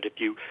yes. But if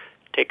you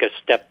take a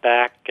step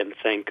back and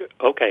think,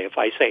 okay, if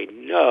I say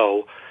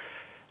no,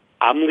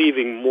 I'm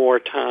leaving more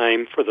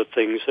time for the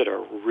things that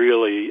are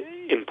really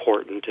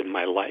important in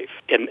my life.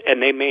 And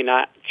they may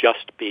not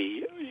just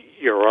be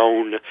your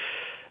own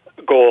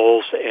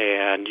goals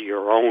and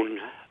your own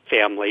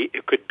family.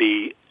 It could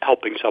be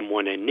helping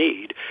someone in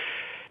need.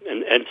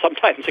 And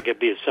sometimes it could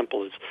be as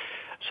simple as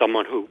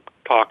someone who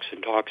talks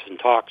and talks and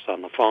talks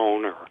on the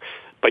phone.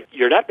 But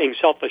you're not being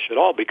selfish at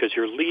all because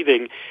you're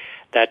leaving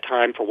that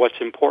time for what's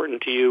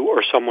important to you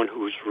or someone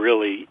who's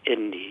really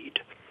in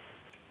need.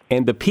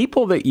 And the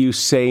people that you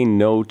say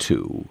no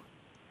to,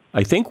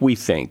 I think we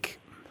think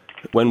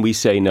when we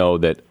say no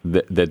that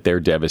they're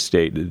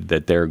devastated,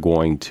 that they're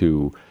going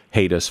to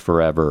hate us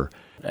forever.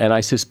 And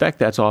I suspect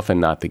that's often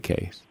not the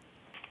case.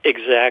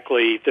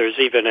 Exactly. There's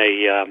even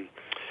a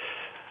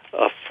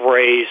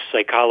phrase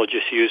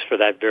psychologists use for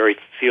that very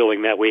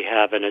feeling that we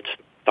have, and it's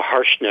the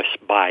harshness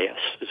bias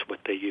is what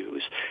they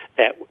use,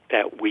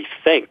 that we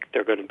think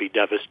they're going to be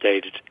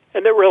devastated,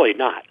 and they're really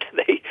not.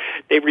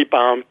 They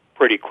rebound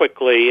pretty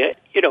quickly.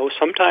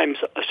 Sometimes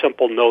a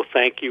simple no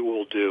thank you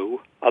will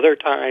do. Other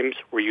times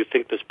where you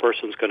think this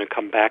person's going to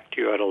come back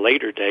to you at a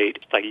later date.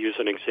 I use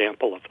an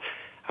example of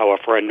how a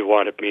friend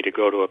wanted me to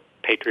go to a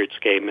Patriots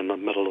game in the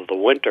middle of the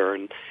winter,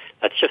 and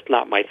that's just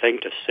not my thing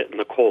to sit in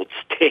the cold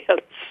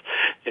stands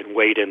and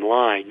wait in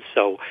line.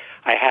 So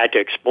I had to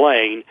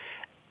explain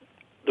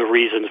the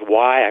reasons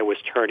why I was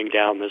turning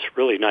down this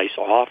really nice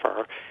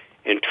offer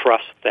and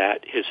trust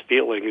that his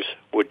feelings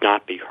would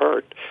not be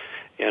hurt.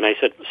 And I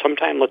said,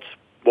 sometime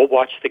we'll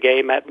watch the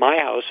game at my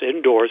house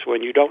indoors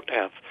when you don't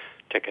have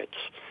tickets.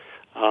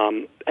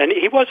 And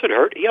he wasn't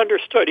hurt. He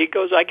understood. He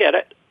goes, I get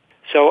it.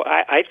 So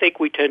I think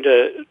we tend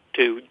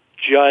to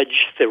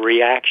judge the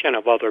reaction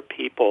of other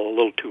people a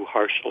little too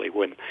harshly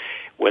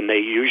when they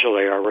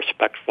usually are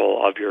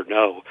respectful of your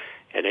no.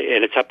 And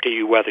it's up to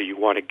you whether you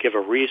want to give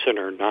a reason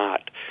or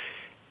not.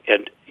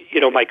 And,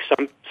 Mike,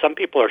 some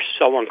people are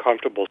so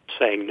uncomfortable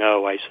saying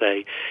no. I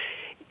say,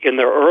 in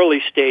their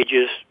early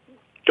stages,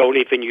 don't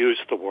even use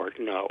the word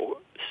no.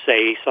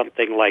 Say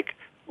something like,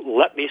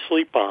 let me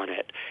sleep on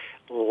it.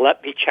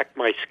 Let me check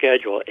my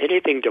schedule.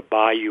 Anything to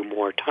buy you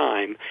more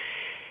time.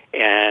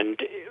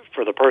 And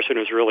for the person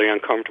who's really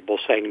uncomfortable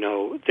saying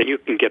no, then you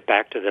can get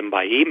back to them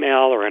by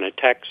email or in a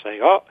text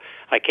saying, oh,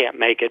 I can't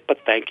make it, but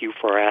thank you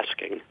for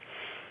asking.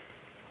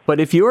 But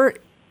if you're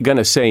going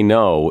to say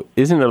no,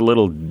 isn't it a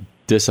little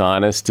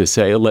dishonest to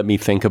say, let me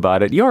think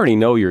about it? You already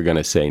know you're going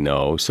to say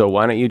no, so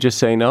why don't you just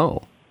say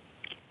no?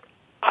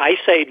 I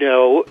say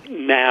no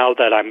now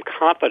that I'm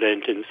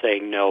confident in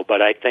saying no,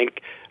 but I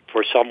think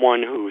for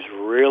someone who's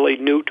really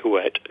new to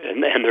it,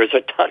 and there's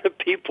a ton of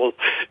people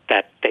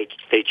that they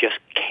just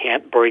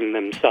can't bring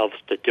themselves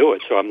to do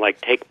it. So I'm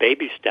like, take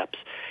baby steps.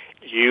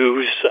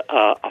 Use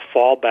a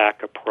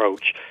fallback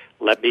approach.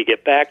 Let me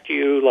get back to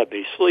you. Let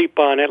me sleep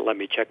on it. Let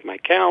me check my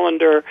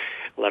calendar.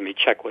 Let me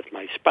check with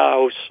my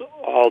spouse.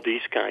 All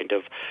these kind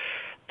of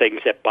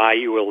things that buy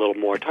you a little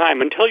more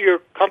time until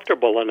you're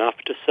comfortable enough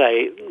to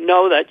say,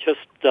 no, that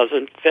just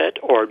doesn't fit,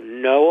 or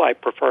no, I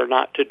prefer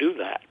not to do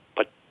that.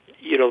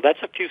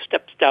 That's a few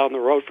steps down the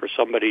road for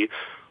somebody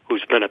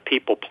who's been a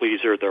people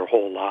pleaser their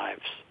whole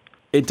lives.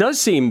 It does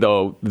seem,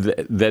 though,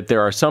 that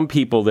there are some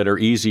people that are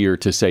easier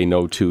to say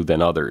no to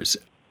than others.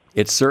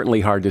 It's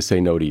certainly hard to say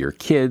no to your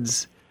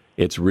kids.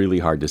 It's really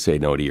hard to say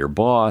no to your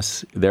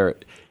boss.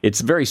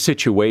 It's very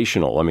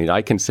situational. I mean,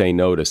 I can say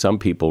no to some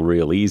people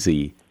real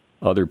easy.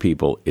 Other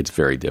people, it's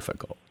very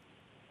difficult.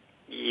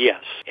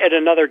 Yes. And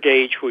another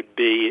gauge would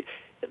be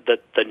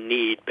the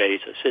need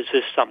basis. Is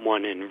this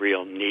someone in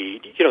real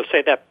need?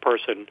 Say that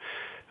person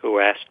who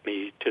asked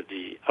me to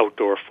the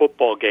outdoor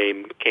football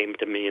game came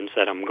to me and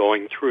said, I'm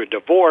going through a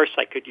divorce,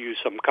 I could use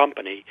some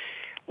company.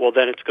 Well,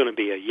 then it's going to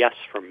be a yes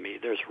from me.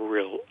 There's a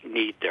real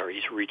need there.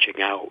 He's reaching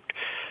out.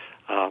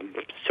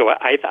 So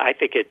I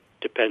think it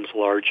depends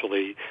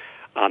largely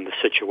on the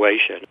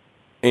situation.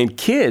 And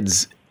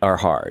kids are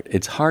hard.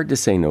 It's hard to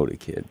say no to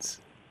kids.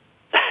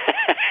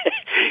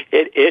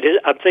 It is.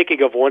 I'm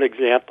thinking of one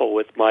example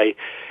with my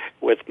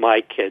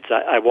kids.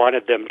 I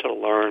wanted them to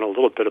learn a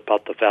little bit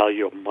about the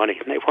value of money.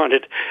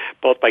 And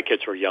both my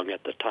kids were young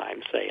at the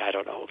time, say,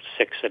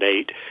 6 and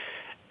 8.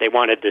 They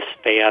wanted this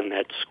fan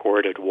that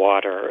squirted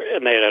water,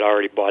 and they had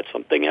already bought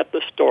something at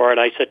the store, and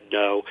I said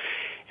no.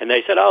 And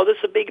they said, oh, this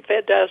would be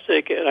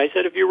fantastic. And I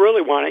said, if you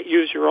really want it,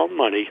 use your own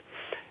money.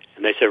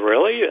 And they said,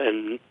 really?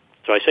 And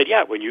so I said,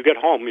 yeah, when you get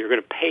home, you're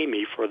going to pay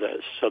me for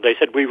this. So they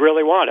said, we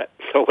really want it.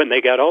 So when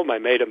they got home, I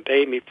made them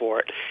pay me for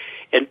it.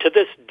 And to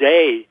this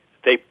day,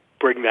 they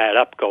bring that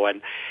up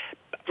going,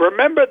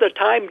 remember the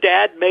time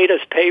Dad made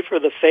us pay for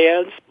the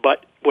fans?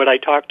 But when I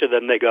talk to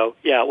them, they go,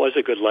 yeah, it was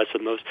a good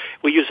lesson.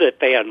 We used that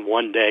fan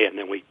one day, and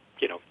then we,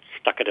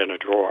 stuck it in a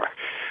drawer.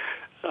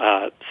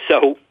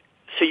 So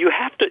you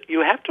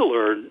have to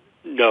learn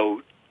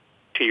no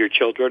to your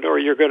children, or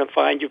you're going to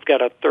find you've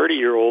got a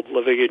 30-year-old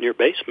living in your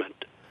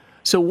basement.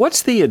 So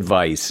what's the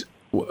advice?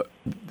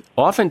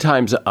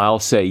 Oftentimes I'll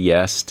say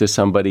yes to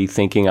somebody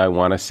thinking I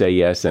want to say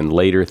yes, and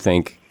later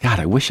think, God,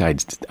 I wish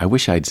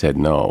I'd said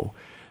no.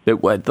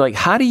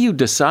 How do you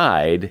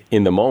decide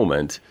in the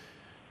moment,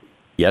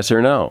 yes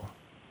or no?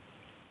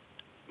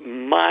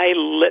 My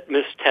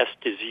litmus test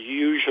is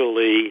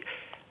usually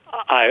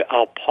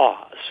I'll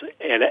pause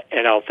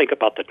and I'll think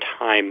about the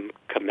time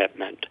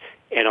commitment,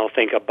 and I'll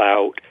think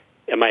about,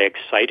 am I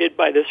excited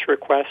by this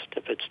request?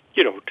 If it's,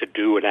 to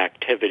do an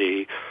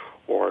activity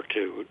or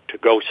to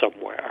go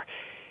somewhere.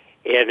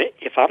 And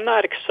if I'm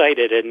not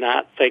excited and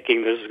not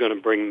thinking this is going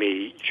to bring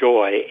me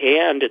joy,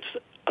 and it's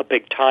a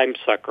big time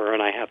sucker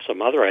and I have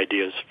some other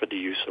ideas for the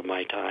use of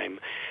my time,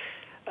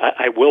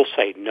 I will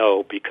say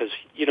no, because,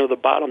 the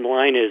bottom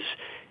line is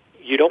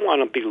you don't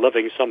want to be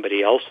living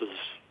somebody else's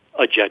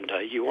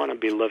agenda. You want to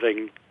be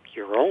living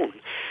your own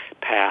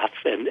path,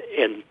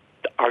 and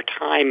our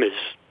time is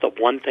the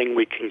one thing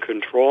we can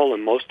control,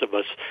 and most of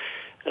us,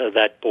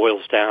 that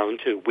boils down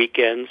to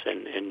weekends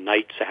and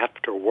nights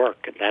after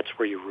work, and that's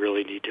where you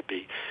really need to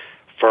be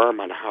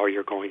firm on how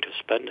you're going to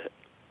spend it.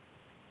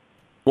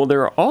 Well,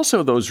 there are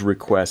also those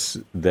requests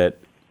that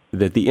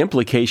the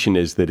implication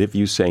is that if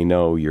you say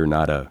no, you're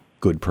not a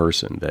good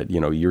person, that,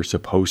 you're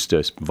supposed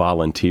to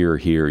volunteer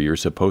here, you're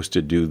supposed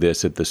to do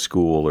this at the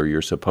school, or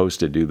you're supposed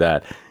to do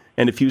that.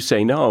 And if you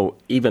say no,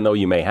 even though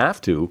you may have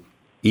to,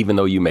 even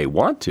though you may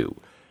want to,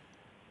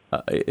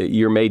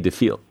 you're made to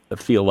feel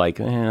like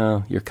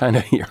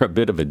you're a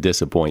bit of a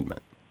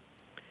disappointment.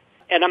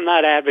 And I'm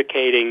not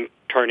advocating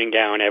turning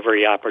down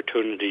every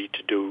opportunity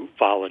to do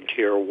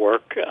volunteer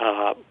work,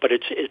 but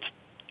it's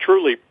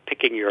truly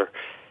picking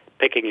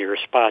your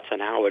spots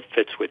and how it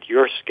fits with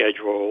your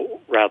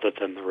schedule rather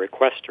than the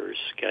requester's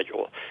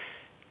schedule.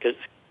 Because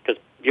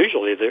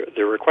usually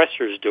the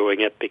requester's doing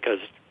it because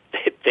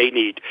they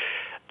need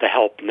the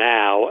help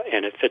now,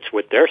 and it fits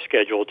with their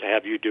schedule to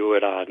have you do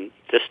it on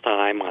this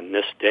time, on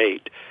this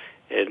date.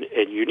 And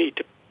you need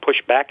to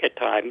push back at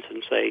times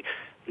and say,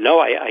 no,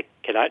 I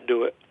cannot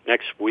do it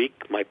next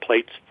week. My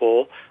plate's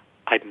full.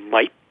 I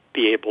might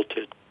be able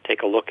to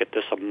take a look at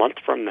this a month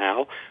from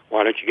now.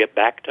 Why don't you get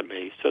back to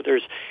me? So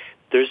there's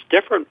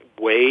different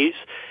ways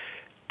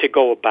to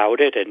go about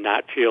it and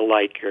not feel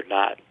like you're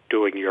not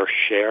doing your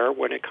share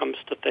when it comes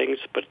to things.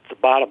 But the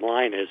bottom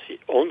line is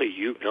only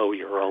you know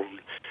your own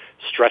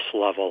stress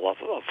level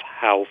of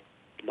how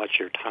much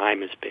your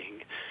time is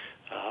being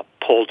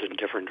pulled in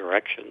different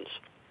directions.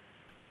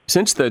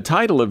 Since the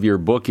title of your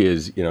book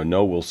is,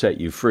 No Will Set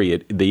You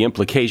Free, the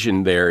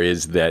implication there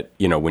is that,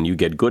 when you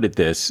get good at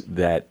this,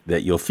 that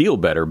you'll feel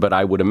better. But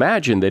I would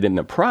imagine that in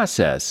the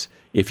process,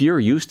 if you're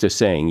used to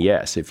saying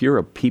yes, if you're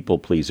a people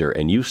pleaser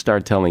and you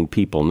start telling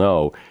people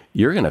no,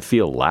 you're going to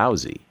feel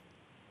lousy.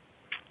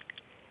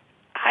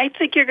 I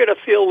think you're going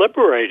to feel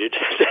liberated.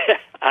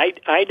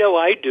 I know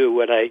I do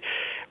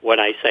when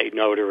I say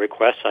no to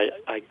requests.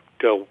 I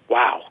go,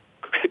 wow,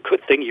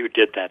 good thing you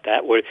did that.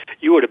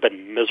 You would have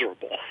been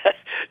miserable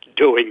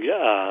doing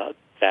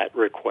that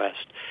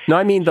request. No,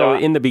 I mean, though,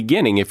 in the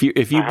beginning, if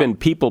you've been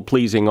people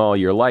pleasing all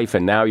your life,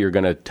 and now you're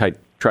going to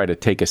try to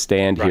take a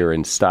stand here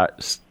and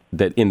start,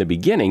 that in the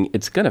beginning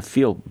it's going to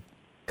feel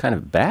kind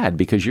of bad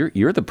because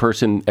you're the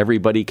person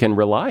everybody can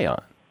rely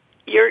on.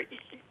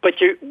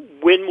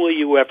 When will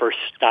you ever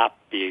stop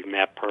being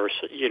that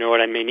person? You know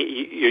what I mean?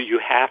 You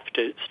have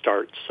to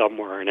start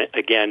somewhere. And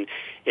again,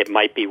 it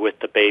might be with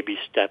the baby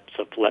steps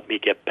of let me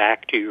get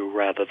back to you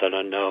rather than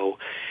a no.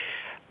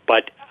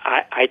 But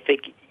I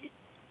think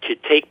to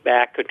take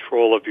back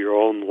control of your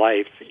own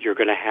life, you're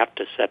going to have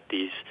to set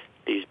these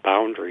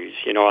boundaries.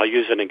 I'll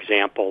use an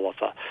example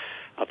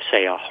of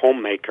say a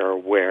homemaker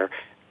where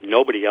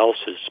nobody else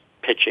is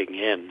pitching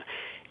in,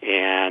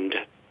 and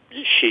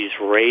she's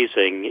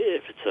raising,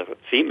 if it's a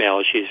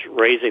female, she's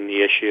raising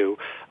the issue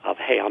of,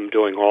 hey, I'm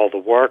doing all the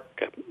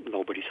work,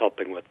 nobody's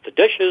helping with the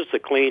dishes, the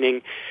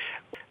cleaning.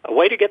 A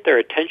way to get their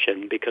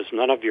attention, because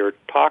none of your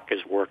talk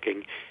is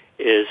working,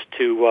 is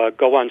to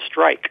go on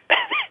strike.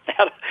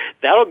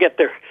 That'll get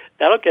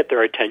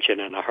their attention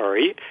in a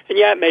hurry. And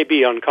yeah, it may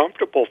be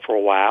uncomfortable for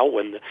a while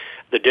when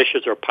the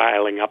dishes are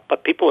piling up,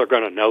 but people are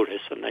going to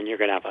notice, and then you're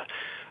going to have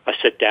a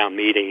sit-down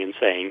meeting and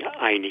saying,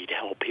 I need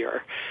help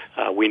here.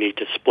 We need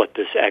to split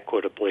this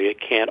equitably.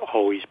 It can't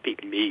always be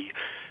me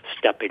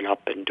stepping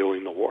up and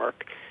doing the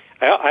work.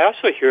 I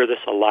also hear this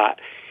a lot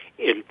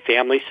in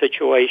family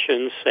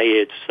situations. Say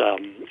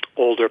it's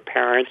older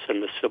parents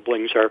and the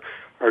siblings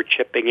are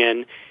chipping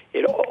in.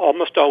 It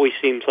almost always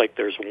seems like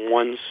there's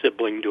one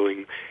sibling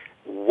doing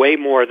way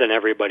more than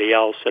everybody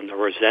else, and the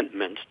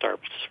resentment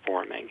starts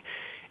forming.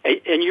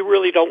 And you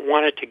really don't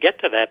want it to get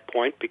to that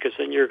point, because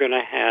then you're going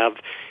to have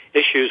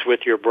issues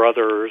with your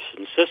brothers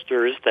and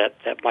sisters that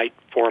might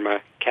form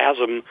a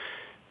chasm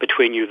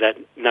between you that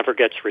never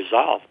gets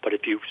resolved. But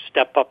if you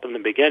step up in the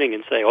beginning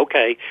and say,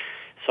 okay,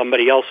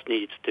 somebody else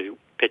needs to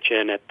pitch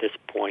in at this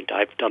point.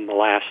 I've done the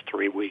last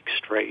 3 weeks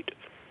straight.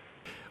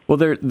 Well,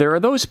 there are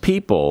those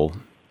people,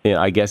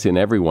 I guess, in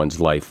everyone's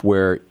life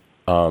where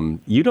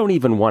you don't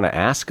even want to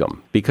ask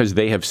them because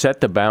they have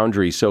set the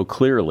boundary so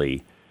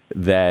clearly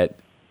that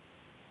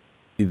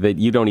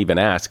you don't even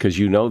ask because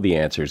you know the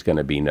answer is going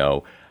to be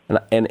no.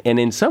 And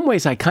in some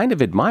ways, I kind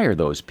of admire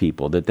those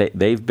people that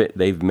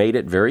they've made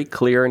it very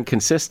clear and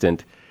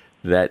consistent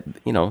that,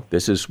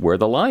 this is where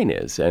the line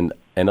is. And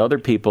other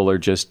people are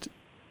just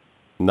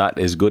not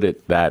as good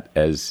at that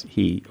as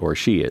he or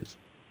she is.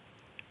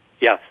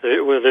 Yes,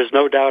 there's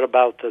no doubt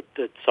about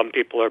that some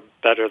people are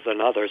better than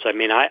others. I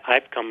mean,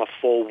 I've come a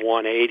full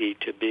 180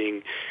 to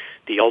being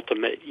the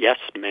ultimate yes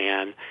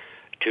man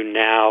to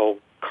now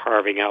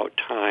carving out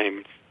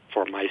time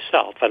for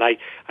myself. And I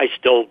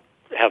still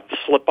have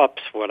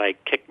slip-ups when I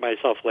kick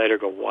myself later,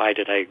 go, why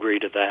did I agree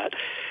to that?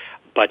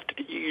 But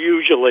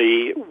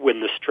usually when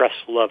the stress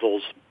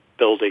level's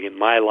building in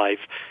my life,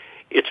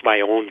 it's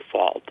my own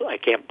fault. I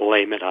can't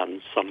blame it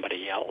on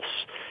somebody else.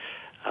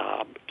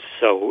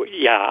 So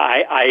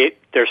yeah,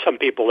 there's some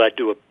people that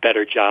do a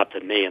better job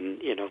than me,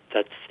 and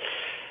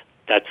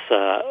that's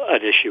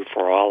an issue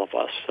for all of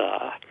us.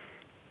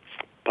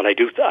 But I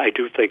do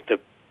think the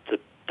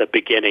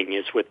beginning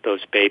is with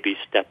those baby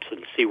steps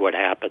and see what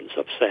happens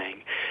of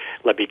saying,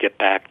 let me get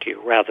back to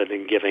you, rather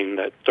than giving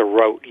the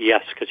rote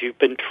yes, because you've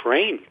been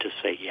trained to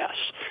say yes.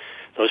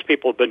 Those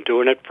people have been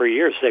doing it for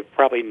years. They've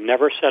probably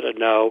never said a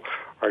no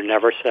or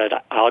never said,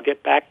 I'll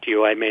get back to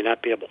you. I may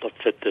not be able to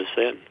fit this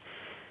in.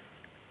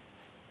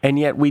 And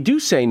yet we do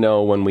say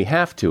no when we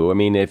have to. I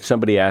mean, if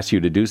somebody asks you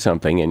to do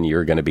something and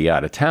you're going to be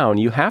out of town,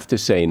 you have to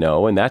say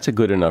no, and that's a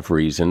good enough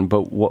reason.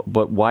 But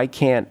why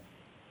can't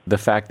the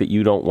fact that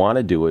you don't want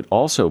to do it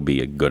also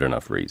be a good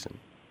enough reason?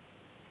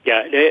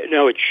 Yeah,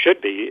 no, it should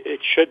be.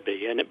 It should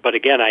be. But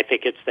again, I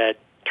think it's that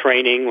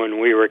training when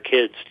we were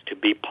kids to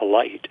be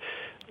polite.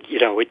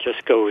 It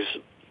just goes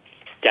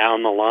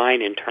down the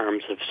line in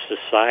terms of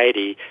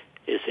society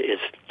is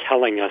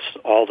telling us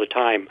all the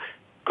time,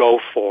 go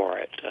for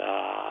it.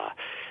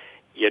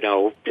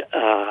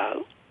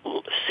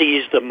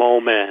 Seize the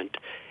moment,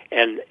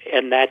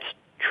 and that's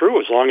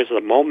true as long as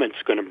the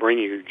moment's going to bring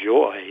you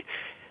joy.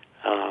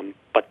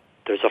 But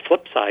there's a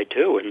flip side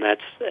too, and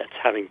that's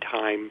having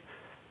time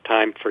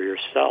for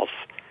yourself.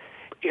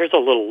 Here's a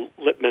little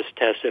litmus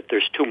test if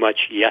there's too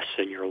much yes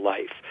in your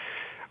life.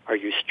 Are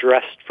you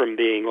stressed from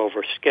being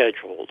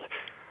overscheduled?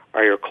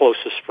 Are your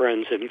closest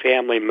friends and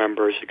family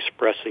members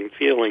expressing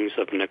feelings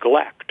of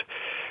neglect?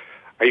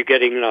 Are you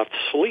getting enough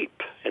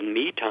sleep and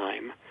me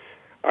time?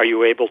 Are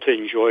you able to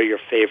enjoy your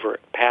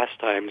favorite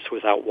pastimes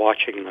without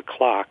watching the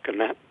clock? And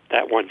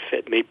that one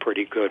fit me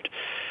pretty good.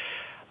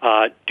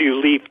 Do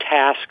you leave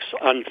tasks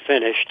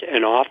unfinished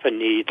and often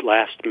need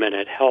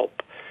last-minute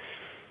help?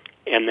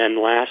 And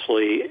then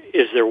lastly,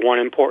 is there one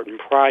important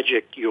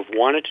project you've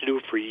wanted to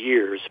do for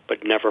years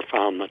but never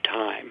found the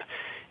time?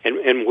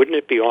 And wouldn't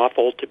it be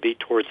awful to be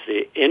towards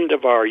the end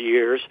of our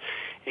years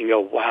and go,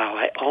 wow,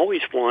 I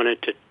always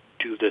wanted to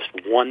do this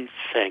one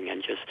thing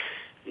and just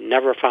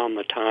never found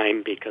the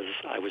time because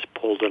I was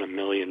pulled in a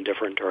million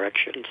different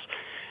directions.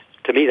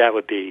 To me, that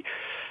would be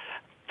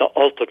the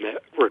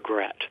ultimate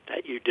regret,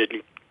 that you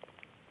didn't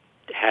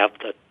have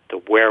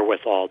the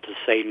wherewithal to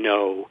say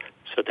no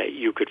so that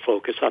you could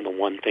focus on the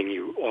one thing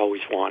you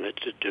always wanted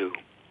to do.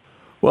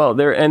 Well,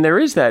 there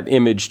is that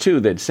image too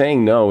that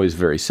saying no is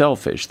very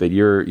selfish. That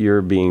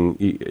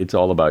it's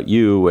all about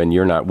you, and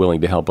you're not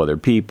willing to help other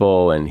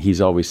people. And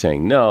he's always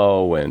saying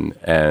no, and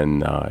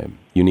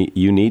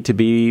you need to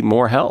be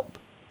more help.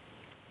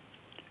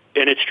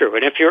 And it's true.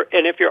 And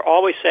if you're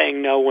always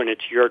saying no when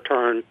it's your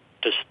turn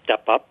to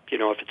step up,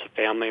 if it's a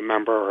family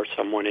member or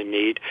someone in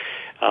need,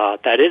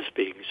 that is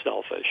being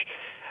selfish.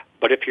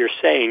 But if you're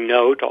saying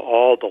no to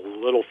all the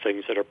little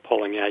things that are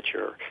pulling at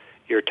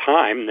your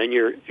time, then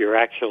you're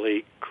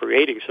actually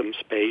creating some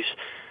space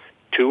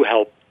to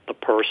help the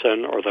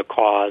person or the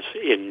cause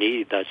in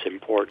need that's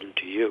important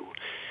to you.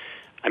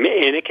 I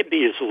mean, and it can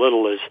be as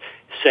little as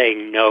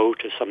saying no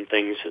to some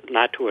things,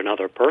 not to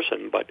another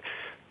person, but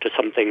to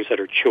some things that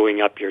are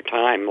chewing up your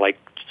time, like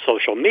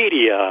social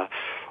media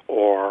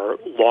or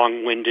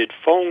long-winded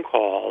phone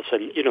calls,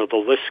 and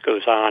the list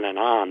goes on and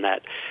on.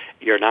 That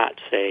you're not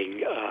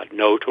saying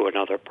no to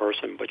another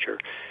person, but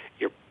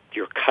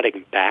you're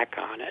cutting back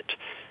on it.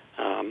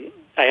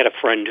 I had a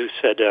friend who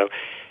said,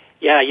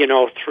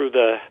 through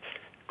the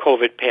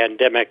COVID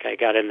pandemic, I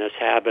got in this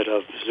habit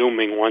of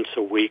Zooming once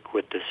a week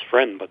with this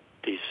friend, but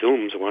these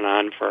Zooms went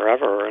on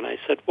forever. And I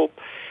said, well,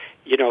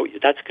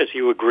 that's because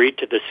you agreed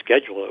to the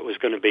schedule. It was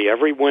going to be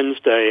every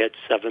Wednesday at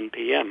 7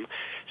 p.m.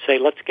 Say,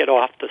 let's get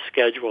off the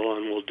schedule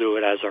and we'll do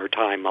it as our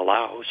time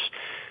allows.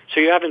 So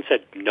you haven't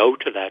said no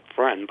to that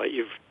friend, but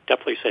you've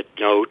definitely said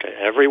no to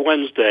every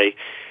Wednesday.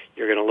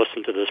 You're going to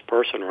listen to this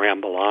person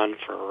ramble on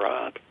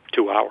for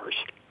 2 hours.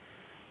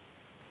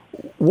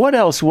 What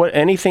else?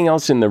 Anything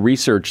else in the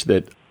research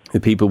that the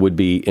people would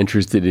be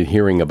interested in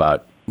hearing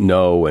about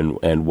no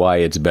and why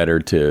it's better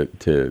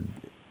to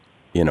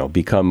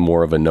become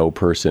more of a no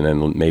person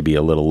and maybe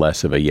a little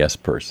less of a yes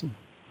person?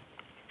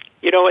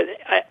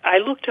 I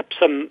looked up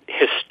some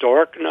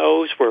historic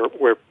no's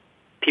where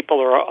people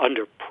are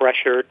under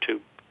pressure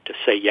to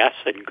say yes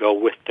and go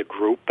with the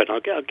group. And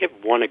I'll give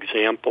one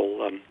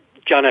example.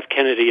 John F.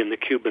 Kennedy and the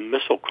Cuban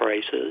Missile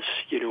Crisis.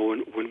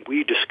 When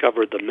we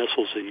discovered the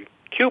missiles in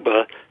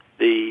Cuba,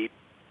 the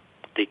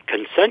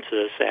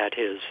consensus at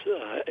his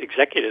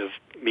executive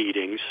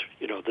meetings,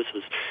 this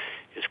is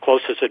his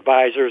closest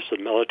advisors, the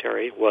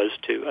military, was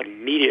to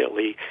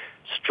immediately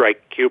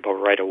strike Cuba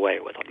right away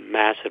with a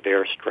massive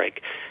airstrike,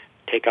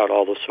 take out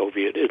all the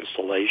Soviet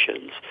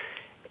installations.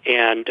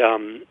 And,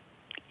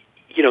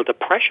 the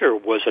pressure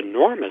was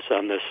enormous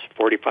on this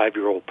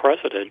 45-year-old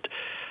president,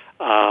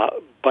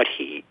 but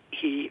he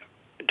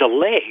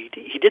delayed.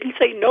 He didn't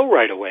say no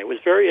right away. It was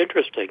very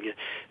interesting.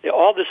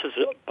 All this is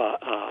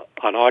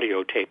on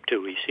audio tape,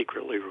 too. He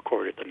secretly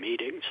recorded the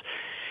meetings.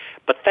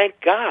 But thank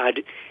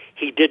God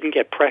he didn't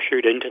get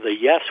pressured into the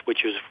yes,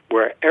 which is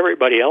where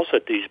everybody else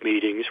at these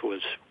meetings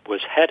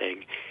was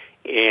heading.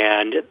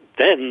 And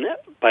then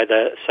by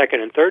the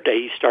second and third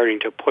day, he's starting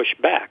to push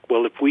back.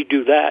 Well, if we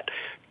do that,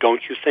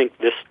 don't you think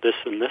this,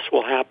 and this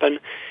will happen?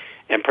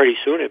 And pretty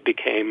soon it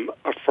became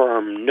a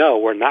firm no.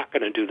 We're not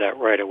going to do that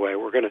right away.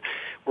 We're going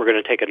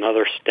to take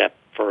another step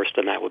first,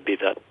 and that would be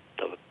the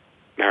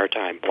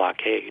maritime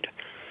blockade.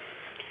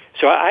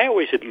 So I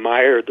always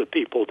admire the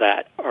people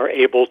that are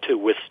able to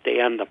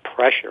withstand the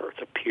pressure,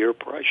 the peer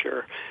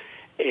pressure,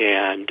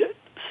 and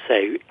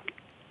say,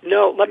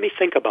 no, let me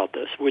think about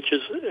this, which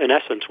is in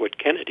essence what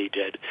Kennedy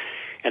did,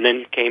 and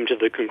then came to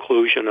the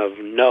conclusion of,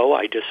 no,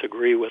 I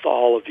disagree with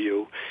all of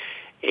you,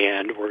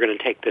 and we're going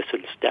to take this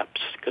in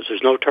steps, because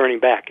there's no turning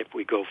back if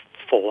we go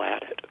full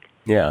at it.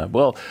 Yeah,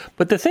 well,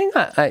 but the thing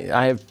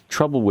I have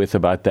trouble with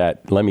about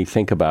that, let me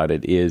think about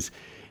it, is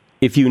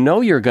if you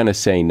know you're going to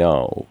say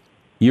no,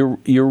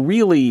 you're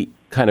really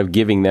kind of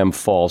giving them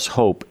false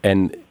hope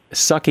and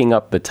sucking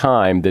up the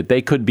time that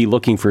they could be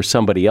looking for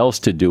somebody else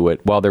to do it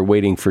while they're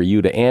waiting for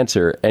you to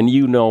answer. And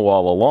you know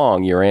all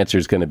along your answer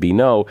is going to be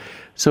no.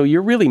 So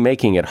you're really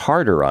making it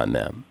harder on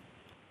them.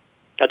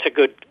 That's a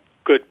good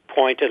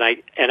point, and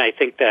I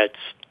think that's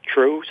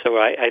true. So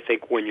I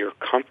think when you're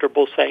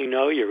comfortable saying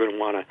no, you're going to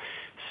want to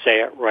say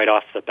it right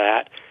off the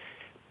bat.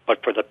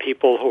 But for the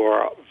people who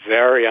are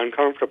very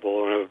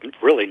uncomfortable and have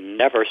really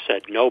never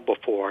said no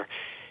before,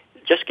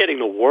 just getting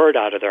the word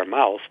out of their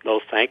mouth,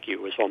 no thank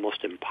you, is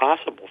almost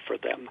impossible for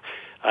them.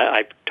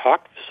 I've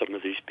talked to some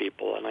of these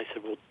people, and I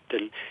said, well,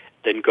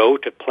 then go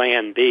to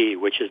plan B,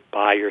 which is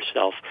buy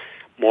yourself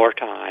more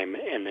time,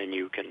 and then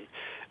you can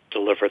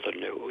deliver the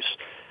news.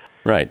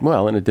 Right.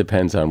 Well, and it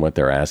depends on what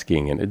they're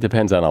asking, and it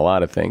depends on a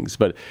lot of things.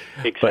 But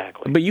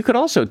exactly. But you could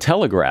also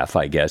telegraph,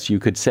 I guess. You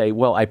could say,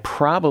 well, I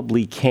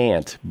probably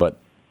can't, but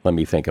let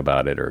me think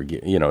about it, or,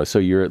 so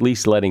you're at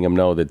least letting them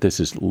know that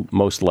this is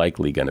most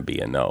likely going to be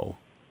a no.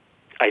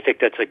 I think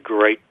that's a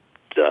great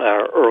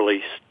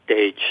early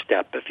stage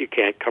step if you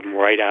can't come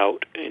right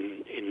out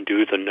and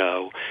do the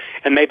no.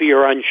 And maybe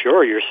you're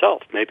unsure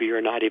yourself. Maybe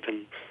you're not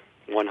even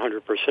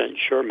 100%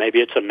 sure. Maybe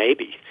it's a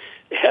maybe.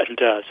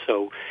 And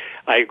so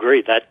I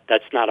agree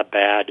that's not a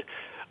bad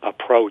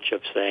approach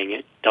of saying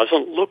it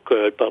doesn't look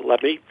good, but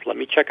let me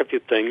check a few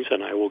things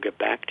and I will get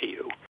back to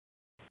you.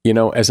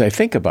 As I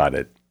think about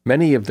it,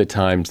 many of the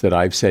times that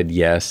I've said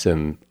yes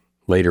and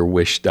later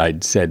wished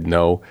I'd said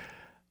no,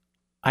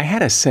 I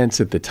had a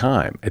sense at the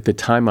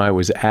time I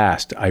was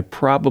asked, I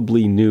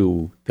probably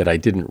knew that I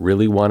didn't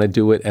really want to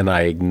do it, and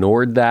I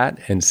ignored that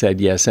and said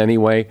yes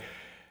anyway.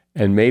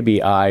 And maybe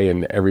I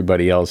and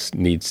everybody else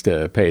needs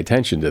to pay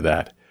attention to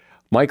that.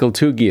 Michael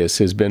Tougias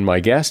has been my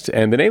guest,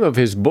 and the name of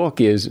his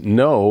book is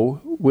No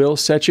Will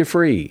Set You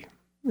Free.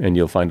 And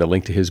you'll find a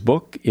link to his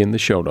book in the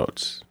show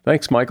notes.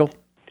 Thanks, Michael.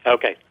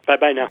 Okay.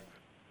 Bye-bye now.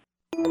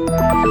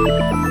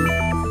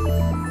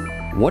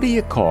 What do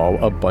you call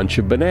a bunch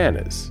of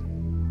bananas?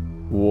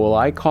 Well,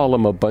 I call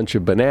them a bunch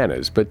of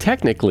bananas, but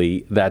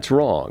technically that's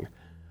wrong.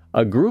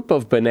 A group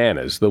of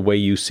bananas, the way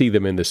you see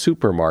them in the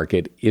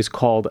supermarket, is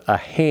called a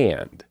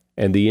hand,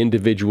 and the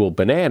individual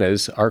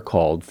bananas are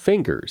called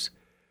fingers.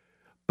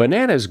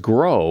 Bananas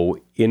grow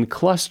in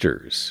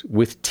clusters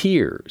with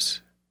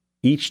tiers.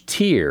 Each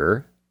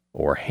tier,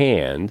 or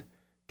hand,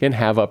 can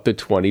have up to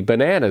 20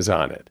 bananas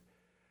on it.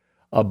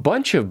 A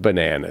bunch of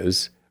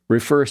bananas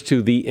refers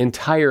to the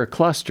entire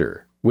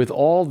cluster with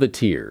all the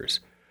tiers.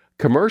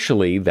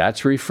 Commercially,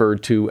 that's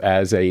referred to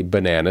as a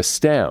banana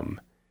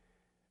stem.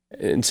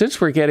 And since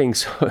we're getting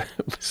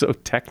so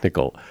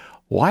technical,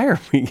 why are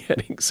we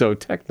getting so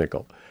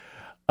technical?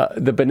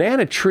 The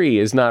banana tree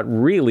is not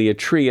really a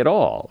tree at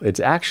all.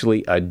 It's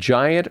actually a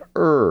giant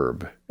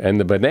herb, and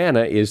the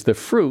banana is the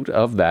fruit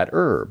of that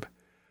herb.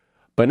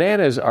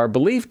 Bananas are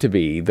believed to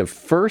be the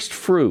first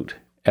fruit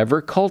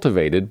ever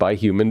cultivated by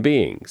human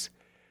beings.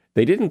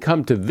 They didn't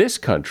come to this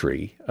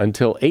country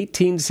until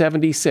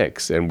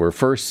 1876 and were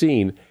first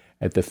seen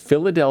at the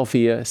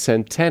Philadelphia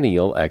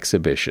Centennial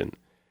Exhibition.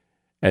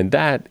 And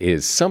that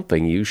is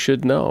something you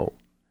should know.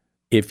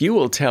 If you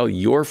will tell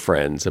your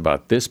friends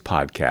about this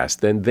podcast,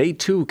 then they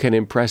too can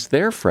impress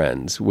their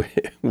friends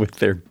with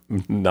their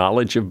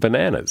knowledge of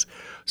bananas.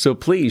 So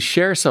please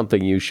share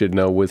something you should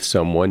know with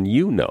someone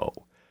you know.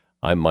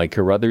 I'm Mike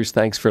Carruthers.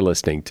 Thanks for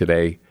listening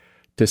today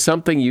to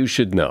Something You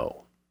Should Know.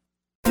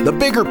 The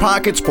Bigger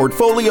Pockets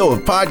portfolio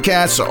of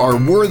podcasts are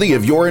worthy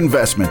of your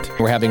investment.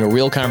 We're having a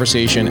real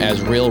conversation as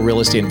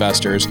real estate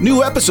investors.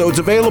 New episodes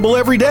available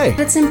every day.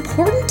 It's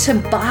important to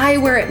buy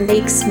where it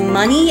makes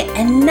money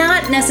and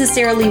not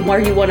necessarily where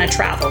you want to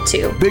travel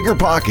to. Bigger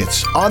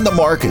Pockets, On the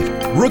Market,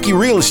 Rookie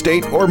Real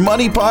Estate, or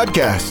Money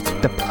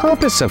Podcast. The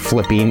purpose of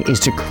flipping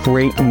is to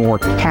create more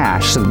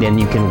cash so then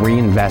you can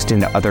reinvest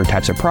into other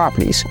types of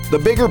properties. The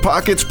Bigger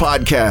Pockets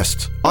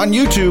Podcast on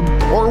YouTube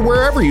or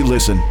wherever you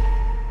listen.